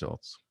accept the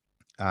results.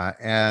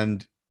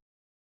 And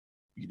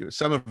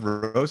some of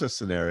Rosa's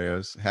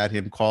scenarios had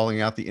him calling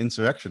out the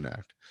Insurrection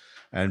Act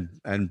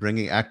and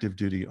bringing active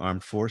duty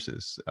armed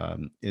forces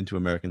into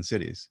American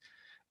cities.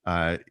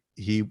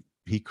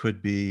 He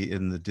could be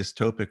in the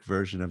dystopic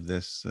version of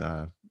this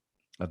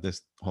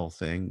whole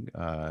thing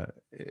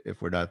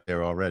if we're not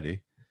there already.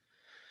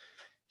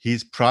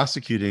 He's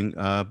prosecuting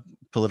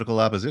political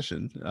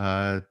opposition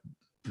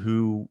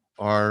who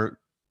are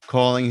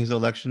calling his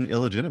election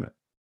illegitimate.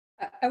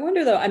 I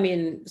wonder though, I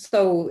mean,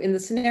 so in the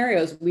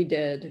scenarios we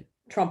did,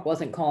 Trump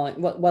wasn't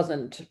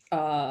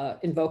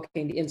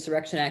invoking the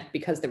Insurrection Act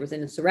because there was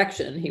an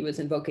insurrection. He was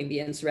invoking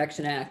the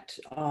Insurrection Act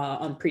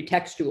on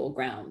pretextual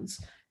grounds,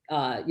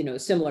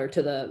 similar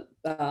to the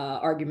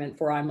argument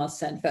for I must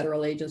send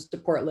federal agents to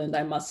Portland.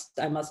 I must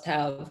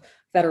have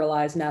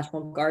federalized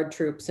National Guard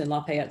troops in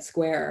Lafayette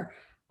Square.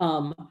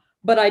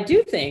 But I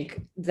do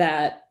think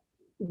that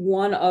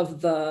one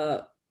of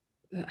the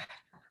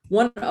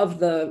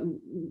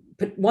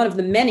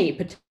many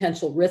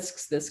potential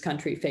risks this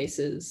country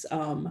faces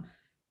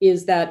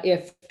is that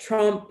if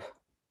Trump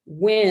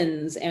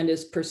wins and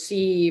is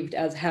perceived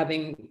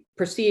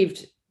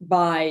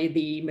by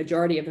the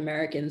majority of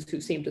Americans who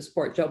seem to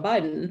support Joe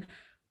Biden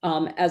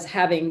as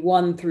having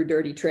won through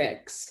dirty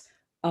tricks,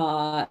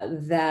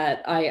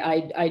 that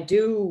I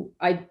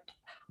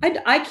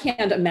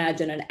can't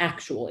imagine an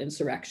actual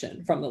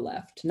insurrection from the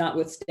left,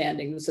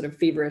 notwithstanding the sort of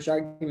feverish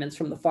arguments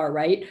from the far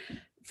right.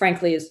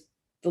 Frankly,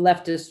 the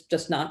left is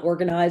just not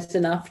organized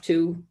enough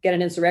to get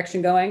an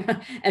insurrection going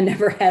and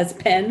never has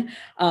been.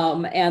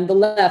 And the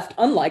left,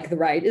 unlike the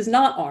right, is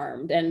not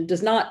armed and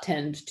does not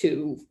tend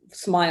to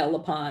smile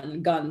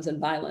upon guns and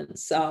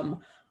violence.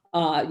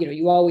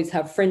 You always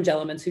have fringe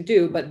elements who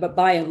do, but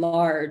by and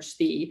large,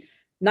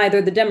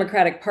 neither the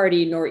Democratic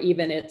Party nor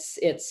even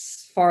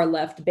its far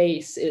left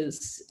base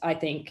is, I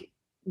think,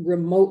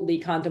 remotely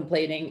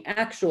contemplating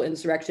actual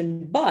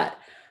insurrection. But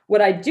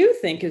what I do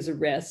think is a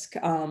risk,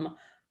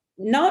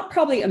 not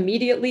probably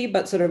immediately,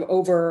 but sort of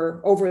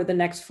over the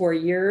next 4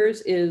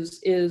 years,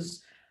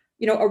 is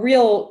a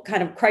real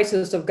kind of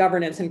crisis of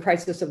governance and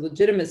crisis of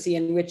legitimacy,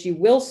 in which you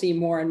will see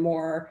more and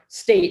more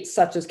states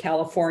such as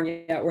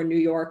California or New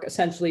York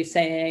essentially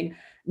saying,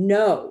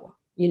 no,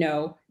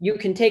 you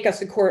can take us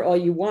to court all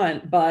you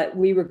want, but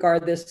we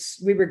regard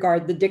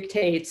the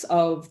dictates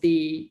of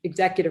the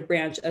executive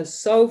branch as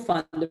so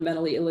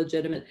fundamentally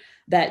illegitimate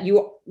that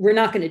we're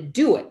not going to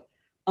do it.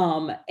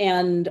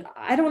 And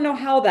I don't know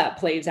how that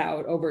plays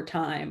out over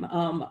time.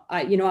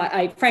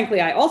 I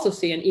frankly, I also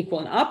see an equal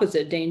and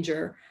opposite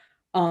danger.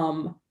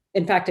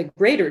 In fact, a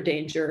greater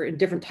danger, a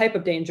different type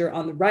of danger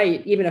on the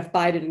right. Even if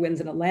Biden wins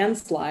in a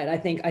landslide, I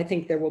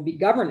think there will be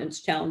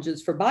governance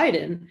challenges for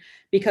Biden,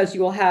 because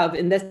you will have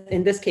in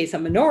this case a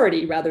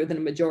minority rather than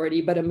a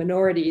majority, but a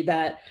minority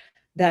that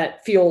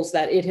feels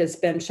that it has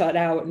been shut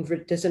out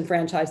and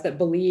disenfranchised, that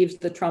believes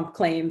the Trump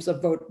claims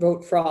of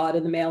vote fraud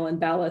and the mail-in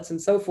ballots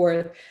and so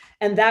forth.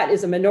 And that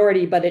is a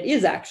minority, but it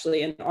is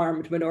actually an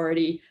armed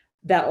minority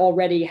that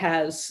already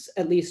has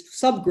at least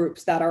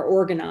subgroups that are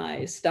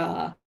organized.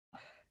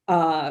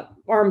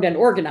 Armed and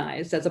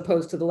organized, as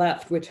opposed to the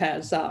left, which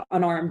has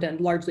unarmed and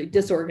largely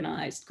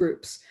disorganized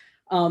groups.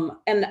 And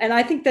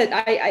I think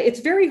that it's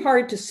very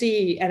hard to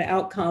see an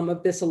outcome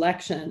of this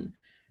election,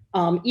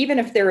 even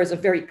if there is a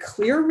very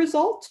clear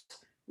result,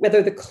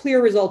 whether the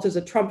clear result is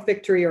a Trump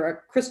victory or a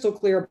crystal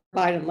clear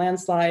Biden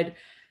landslide,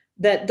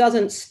 that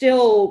doesn't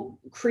still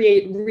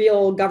create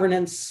real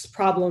governance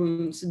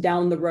problems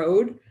down the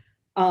road.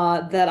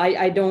 That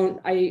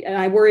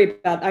I worry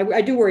about.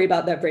 I do worry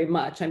about that very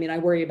much. I mean, I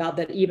worry about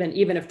that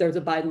even if there's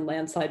a Biden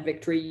landslide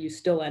victory, you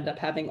still end up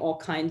having all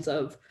kinds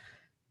of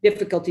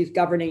difficulties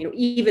governing,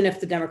 even if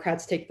the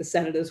Democrats take the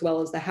Senate as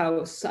well as the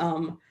House.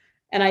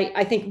 And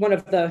I think one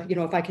of the,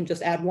 if I can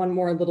just add one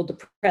more little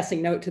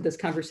depressing note to this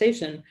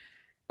conversation,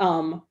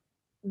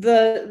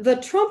 the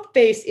Trump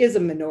base is a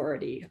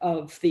minority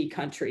of the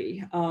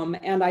country.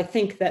 And I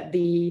think that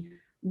the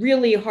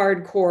really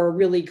hardcore,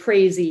 really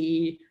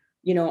crazy,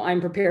 I'm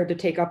prepared to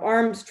take up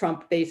arms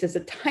Trump base is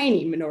a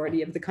tiny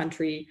minority of the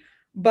country.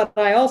 But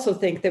I also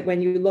think that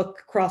when you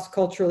look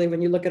cross-culturally,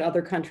 when you look at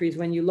other countries,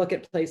 when you look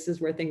at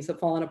places where things have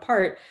fallen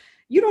apart,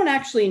 you don't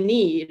actually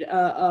need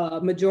a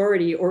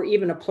majority or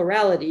even a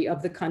plurality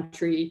of the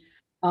country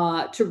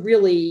to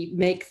really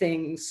make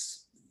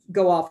things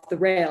go off the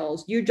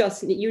rails. You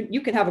just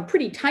you can have a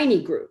pretty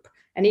tiny group,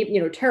 and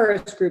even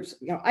terrorist groups,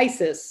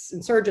 ISIS,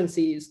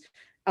 insurgencies,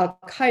 Al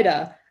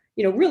Qaeda,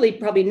 really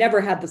probably never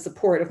had the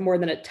support of more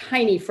than a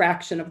tiny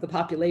fraction of the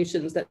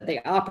populations that they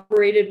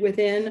operated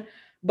within.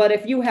 But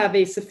if you have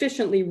a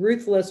sufficiently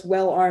ruthless,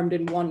 well-armed,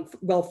 and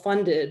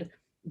well-funded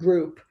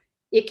group,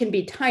 it can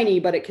be tiny,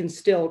 but it can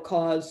still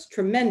cause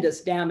tremendous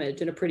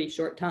damage in a pretty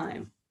short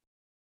time.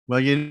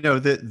 Well,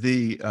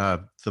 the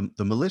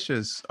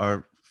militias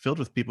are filled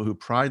with people who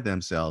pride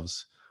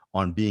themselves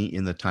on being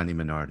in the tiny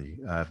minority.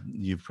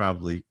 You've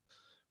probably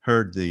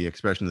heard the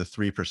expression the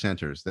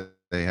 3%ers, that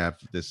they have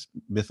this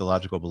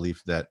mythological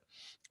belief that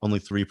only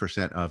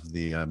 3% of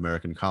the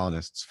American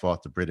colonists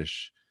fought the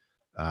British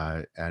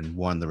and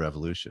won the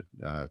revolution.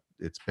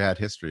 It's bad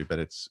history, but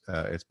it's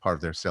part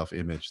of their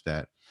self-image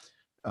that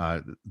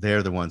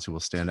they're the ones who will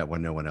stand up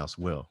when no one else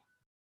will.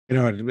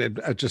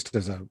 Just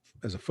as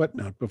a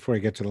footnote before I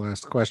get to the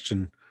last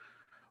question,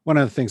 one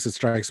of the things that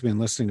strikes me in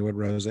listening to what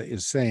Rosa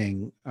is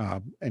saying,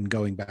 and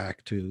going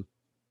back to,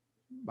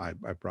 I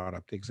brought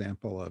up the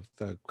example of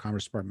the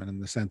Commerce Department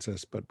and the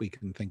census, but we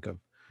can think of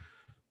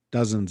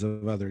dozens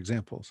of other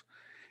examples,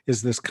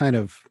 is this kind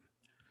of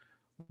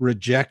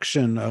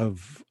rejection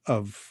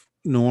of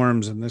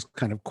norms and this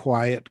kind of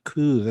quiet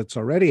coup that's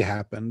already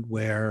happened,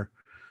 where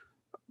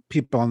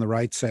people on the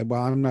right say,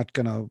 well, I'm not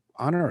going to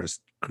honor a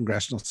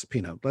congressional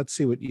subpoena. Let's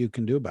see what you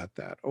can do about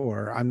that.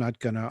 Or I'm not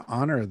going to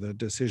honor the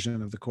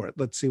decision of the court.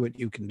 Let's see what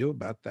you can do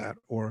about that.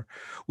 Or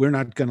we're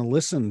not going to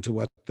listen to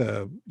what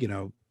the,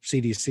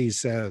 CDC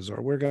says,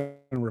 or we're going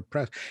to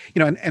repress,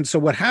 and so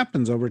what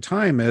happens over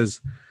time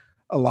is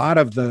a lot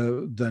of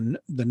the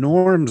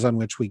norms on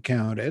which we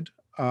counted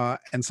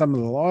and some of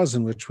the laws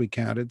in which we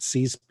counted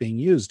cease being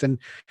used. And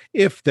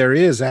if there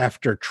is,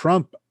 after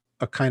Trump,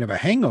 a kind of a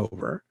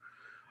hangover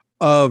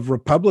of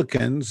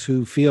Republicans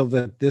who feel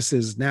that this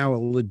is now a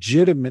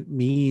legitimate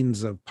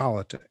means of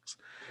politics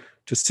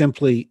to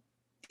simply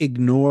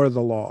ignore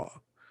the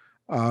law,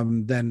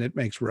 then it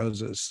makes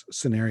Rosa's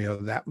scenario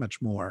that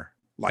much more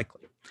likely.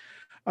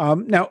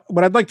 Now,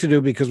 what I'd like to do,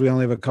 because we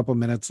only have a couple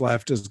minutes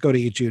left, is go to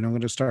each of you. And I'm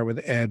going to start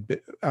with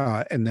Ed,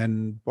 and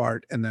then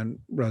Bart, and then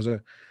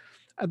Rosa.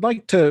 I'd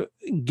like to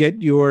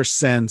get your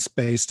sense,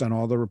 based on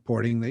all the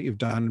reporting that you've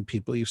done,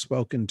 people you've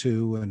spoken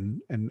to,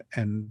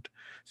 and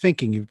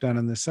thinking you've done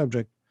on this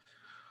subject,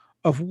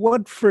 of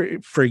what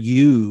for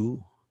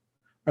you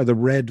are the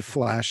red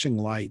flashing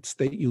lights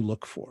that you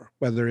look for,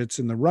 whether it's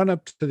in the run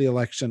up to the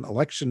election,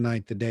 election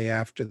night, the day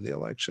after the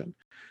election,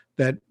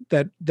 that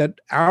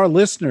our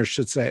listeners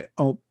should say,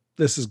 oh,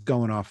 this is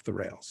going off the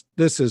rails.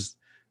 This is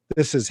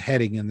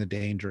heading in the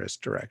dangerous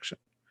direction.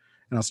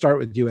 And I'll start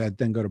with you, Ed,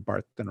 then go to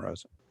Bart, then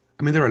Rosa.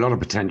 I mean, there are a lot of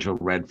potential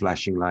red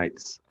flashing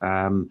lights,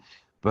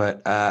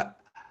 but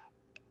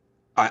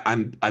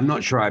I'm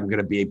not sure I'm going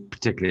to be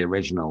particularly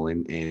original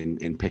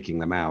in picking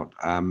them out.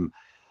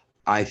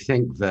 I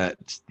think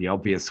that the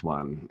obvious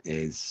one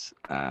is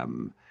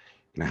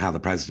how the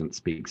president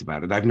speaks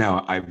about it. I've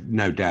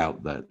no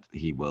doubt that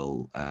he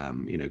will,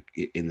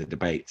 in the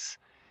debates,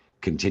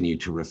 continue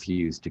to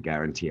refuse to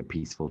guarantee a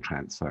peaceful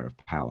transfer of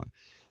power.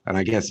 And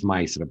I guess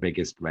my sort of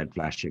biggest red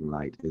flashing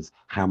light is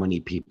how many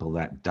people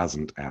that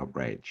doesn't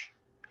outrage.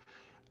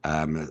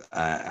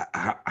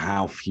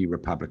 How few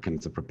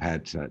Republicans are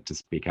prepared to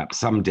speak up.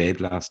 Some did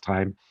last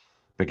time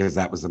because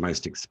that was the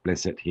most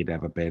explicit he'd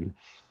ever been,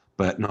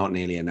 but not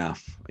nearly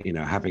enough.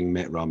 Having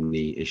Mitt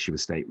Romney issue a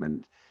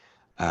statement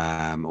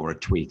or a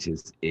tweet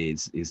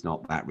is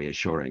not that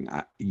reassuring.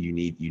 You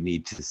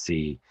need to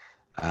see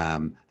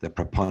the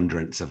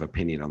preponderance of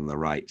opinion on the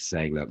right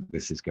saying that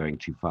this is going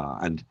too far,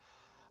 and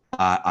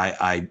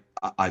I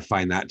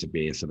find that to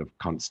be a sort of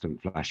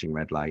constant flashing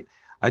red light.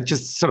 I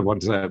just sort of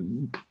want to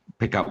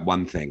pick up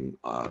one thing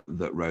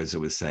that Rosa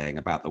was saying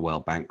about the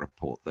World Bank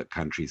report, that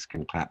countries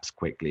can collapse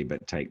quickly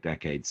but take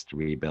decades to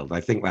rebuild.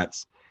 I think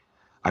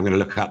I'm going to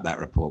look up that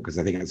report because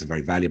I think it's a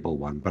very valuable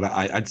one. But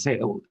I'd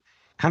say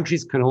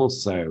countries can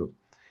also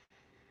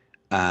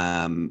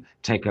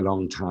take a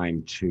long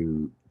time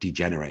to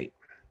degenerate.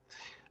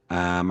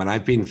 And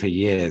I've been for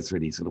years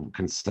really sort of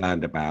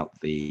concerned about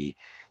the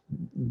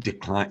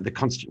decline,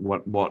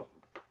 what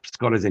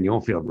scholars in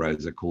your field,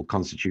 Rosa, call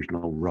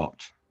constitutional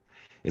rot.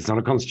 It's not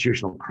a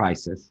constitutional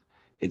crisis,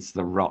 it's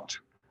the rot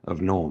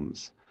of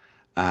norms,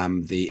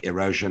 the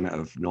erosion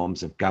of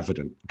norms of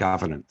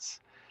governance,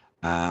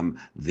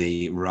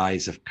 the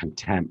rise of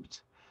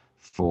contempt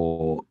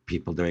for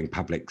people doing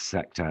public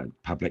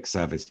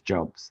service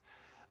jobs,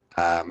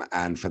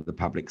 and for the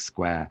public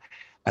square.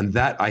 And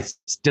that, I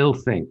still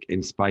think,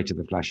 in spite of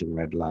the flashing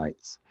red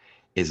lights,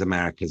 is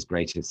America's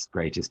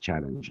greatest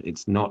challenge.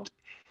 It's not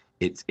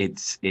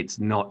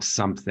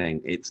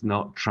something, it's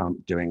not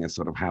Trump doing a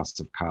sort of house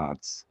of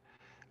cards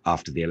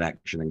after the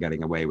election and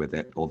getting away with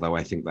it, although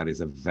I think that is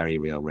a very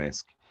real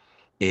risk.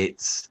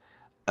 It's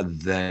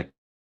the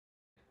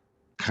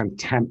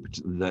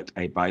contempt that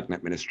a Biden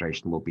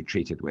administration will be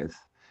treated with,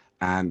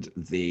 and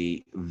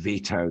the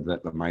veto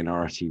that the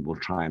minority will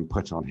try and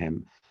put on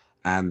him,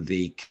 and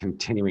the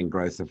continuing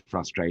growth of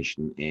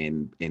frustration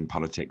in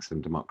politics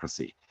and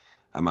democracy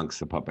amongst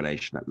the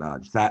population at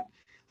large. That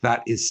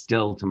is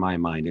still, to my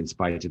mind, in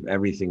spite of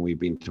everything we've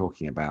been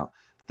talking about,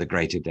 the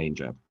greater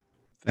danger.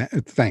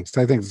 Thanks.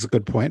 I think it's a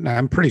good point. And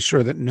I'm pretty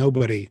sure that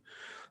nobody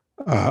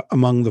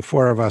among the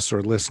four of us who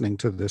are listening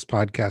to this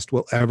podcast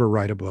will ever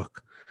write a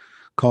book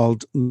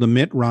called The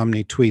Mitt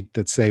Romney Tweet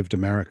That Saved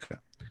America.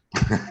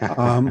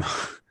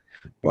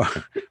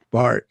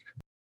 Bart.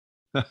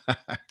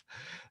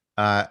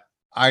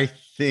 I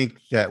think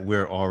that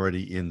we're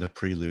already in the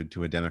prelude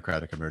to a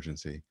democratic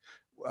emergency.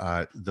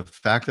 The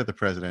fact that the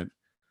president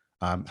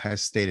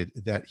has stated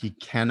that he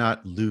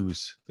cannot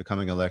lose the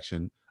coming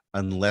election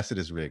unless it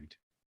is rigged,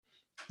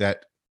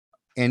 that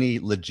any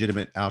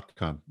legitimate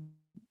outcome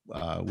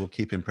will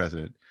keep him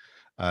president,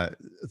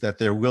 that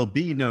there will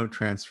be no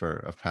transfer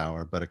of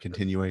power, but a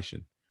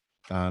continuation.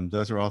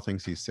 Those are all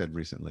things he's said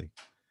recently.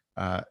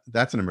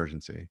 That's an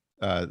emergency.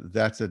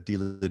 That's a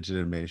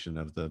delegitimation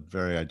of the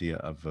very idea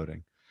of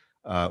voting.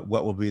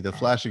 What will be the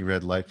flashing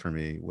red light for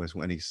me was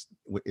when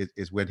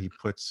he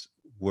puts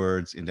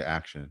words into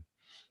action.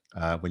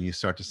 When you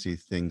start to see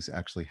things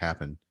actually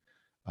happen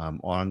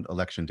on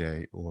election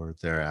day or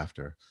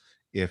thereafter,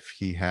 if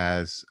he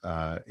does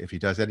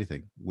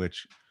anything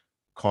which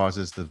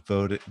causes the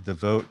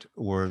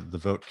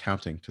vote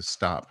counting to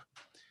stop,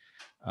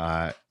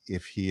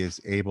 if he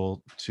is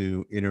able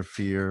to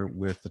interfere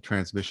with the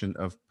transmission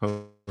of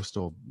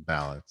postal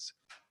ballots,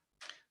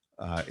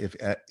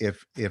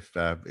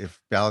 if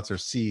ballots are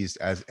seized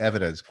as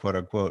evidence, quote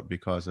unquote,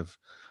 because of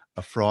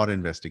a fraud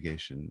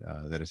investigation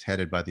that is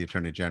headed by the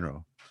Attorney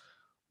General,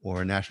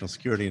 or a national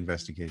security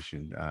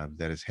investigation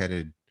that is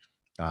headed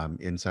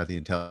inside the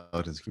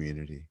intelligence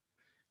community,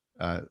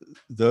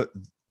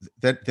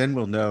 then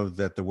we'll know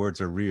that the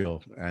words are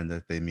real and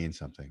that they mean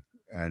something,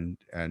 and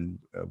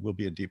we'll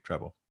be in deep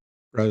trouble.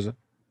 Rosa?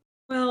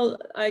 Well,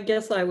 I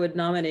guess I would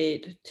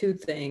nominate two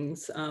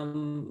things.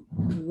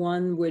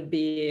 One would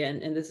be,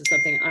 and this is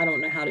something I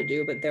don't know how to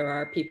do, but there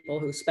are people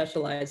who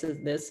specialize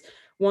in this.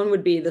 One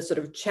would be the sort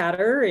of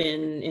chatter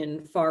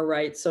in far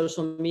right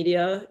social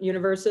media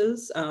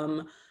universes.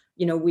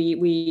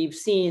 We've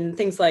seen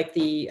things like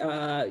the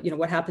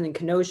what happened in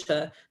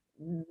Kenosha.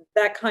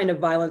 That kind of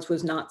violence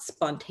was not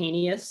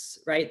spontaneous,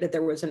 right? That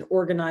there was an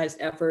organized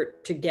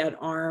effort to get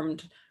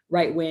armed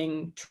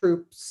right-wing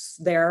troops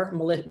there,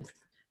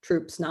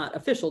 troops, not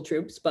official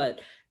troops, but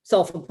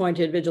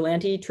self-appointed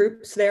vigilante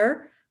troops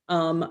there.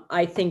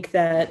 I think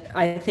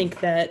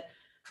that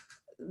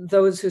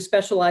those who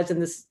specialize in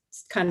this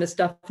kind of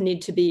stuff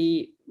need to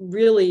be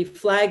really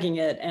flagging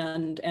it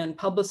and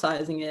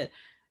publicizing it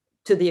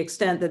to the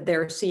extent that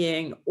they're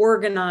seeing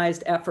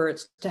organized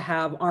efforts to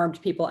have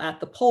armed people at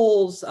the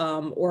polls,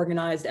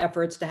 organized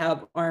efforts to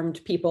have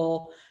armed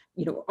people,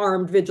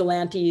 armed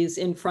vigilantes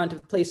in front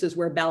of places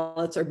where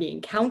ballots are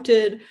being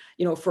counted,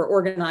 for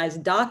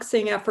organized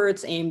doxing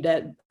efforts aimed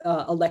at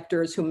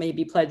electors who may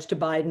be pledged to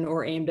Biden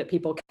or aimed at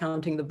people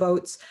counting the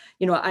votes.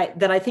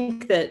 I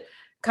think that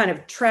kind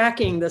of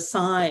tracking the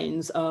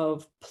signs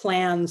of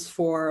plans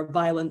for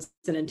violence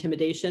and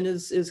intimidation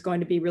is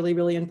going to be really,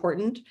 really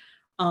important.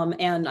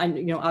 And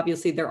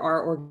obviously there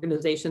are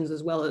organizations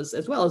as well as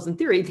in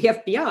theory, the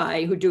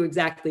FBI, who do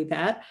exactly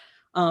that.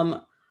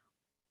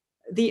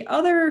 The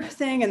other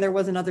thing, and there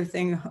was another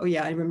thing. Oh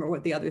yeah, I remember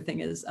what the other thing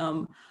is.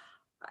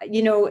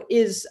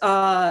 Is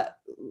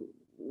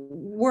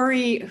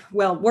worry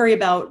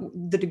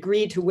about the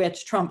degree to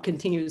which Trump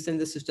continues, and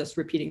this is just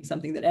repeating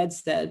something that Ed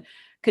said,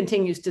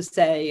 continues to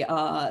say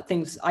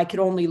things, I could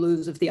only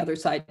lose if the other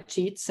side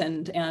cheats.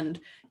 And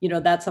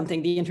that's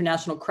something the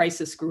International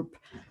Crisis Group,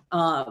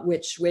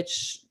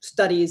 which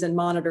studies and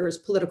monitors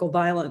political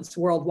violence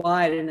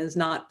worldwide and has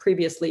not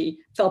previously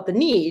felt the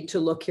need to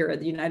look here at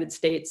the United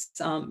States,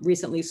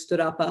 recently stood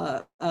up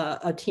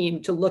a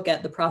team to look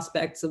at the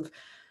prospects of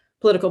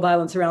political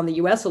violence around the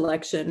US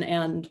election.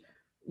 And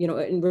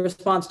in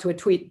response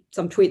to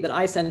some tweet that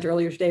I sent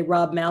earlier today,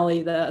 Rob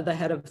Malley, the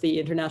head of the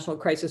International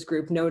Crisis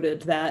Group,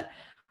 noted that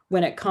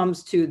when it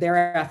comes to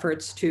their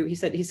efforts he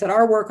said,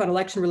 our work on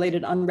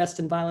election-related unrest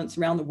and violence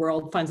around the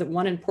world finds that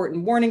one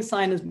important warning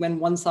sign is when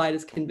one side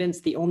is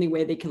convinced the only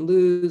way they can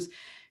lose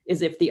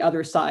is if the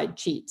other side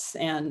cheats.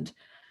 And,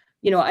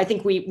 I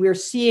think we're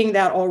seeing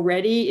that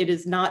already. It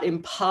is not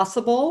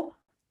impossible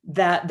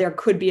that there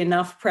could be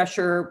enough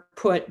pressure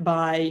put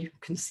by,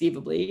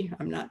 conceivably,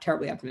 I'm not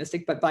terribly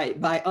optimistic, but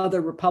by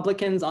other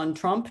Republicans on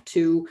Trump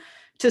to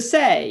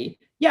say,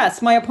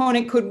 yes, my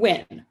opponent could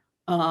win.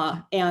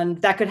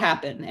 And that could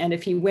happen. And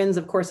if he wins,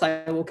 of course,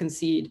 I will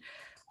concede.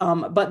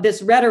 But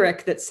this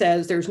rhetoric that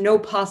says there's no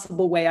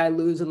possible way I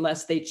lose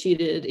unless they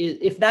cheated,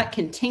 if that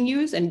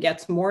continues and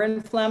gets more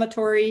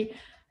inflammatory,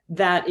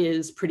 that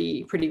is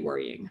pretty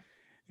worrying.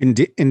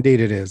 Indeed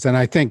it is. And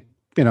I think,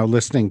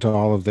 listening to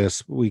all of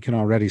this, we can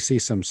already see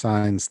some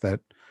signs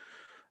that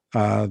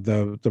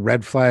the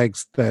red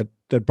flags that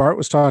Bart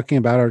was talking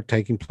about are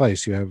taking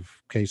place. You have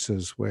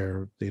cases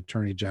where the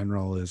Attorney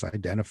General is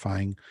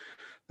identifying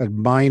a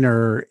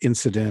minor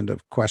incident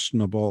of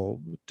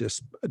questionable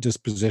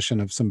disposition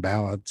of some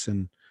ballots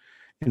in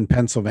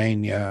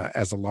Pennsylvania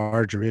as a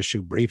larger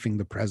issue, briefing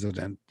the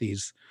president.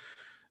 These,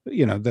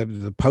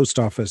 the post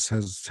office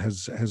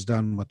has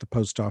done what the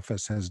post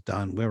office has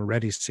done. We're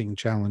already seeing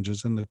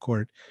challenges in the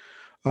court.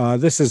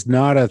 This is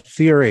not a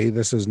theory.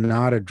 This is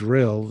not a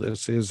drill.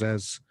 This is,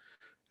 as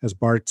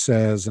Bart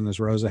says, and as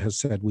Rosa has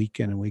said, week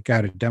in and week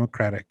out, a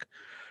democratic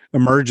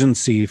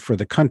emergency for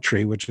the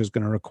country, which is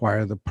going to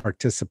require the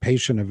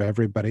participation of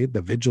everybody, the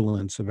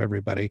vigilance of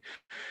everybody,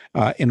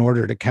 in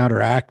order to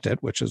counteract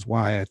it, which is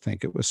why I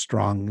think it was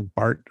strong,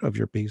 Bart, of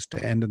your piece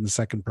to end in the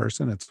second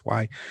person. It's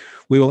why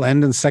we will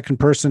end in the second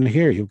person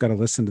here. You've got to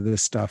listen to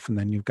this stuff, and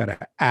then you've got to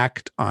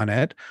act on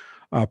it,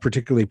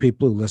 particularly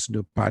people who listen to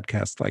a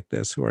podcast like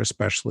this, who are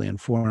especially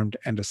informed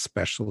and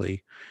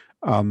especially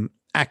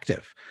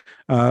active.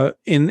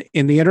 In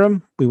the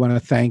interim, we want to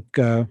thank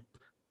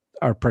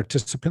our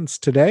participants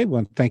today. I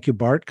want to thank you,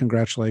 Bart.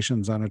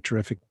 Congratulations on a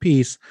terrific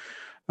piece.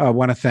 I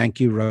want to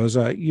thank you,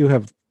 Rosa. You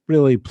have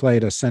really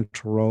played a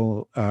central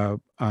role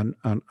on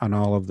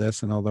all of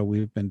this. And although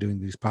we've been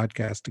doing these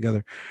podcasts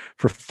together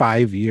for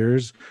 5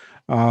 years,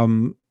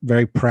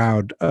 very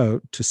proud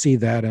to see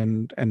that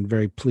and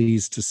very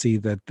pleased to see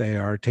that they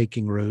are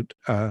taking root.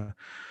 And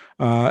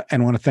I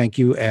want to thank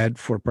you, Ed,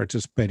 for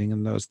participating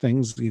in those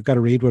things. You've got to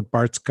read what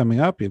Bart's coming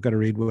up. You've got to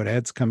read what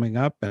Ed's coming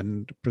up,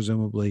 and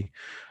presumably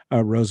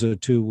Rosa,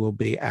 too, will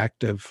be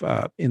active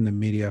in the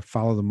media.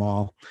 Follow them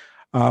all.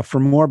 For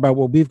more about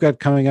what we've got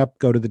coming up,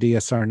 go to the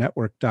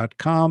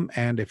dsrnetwork.com.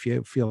 And if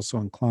you feel so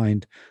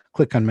inclined,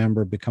 click on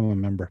member, become a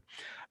member.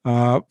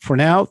 For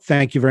now,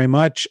 thank you very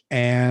much,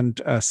 and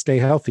stay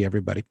healthy,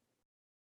 everybody.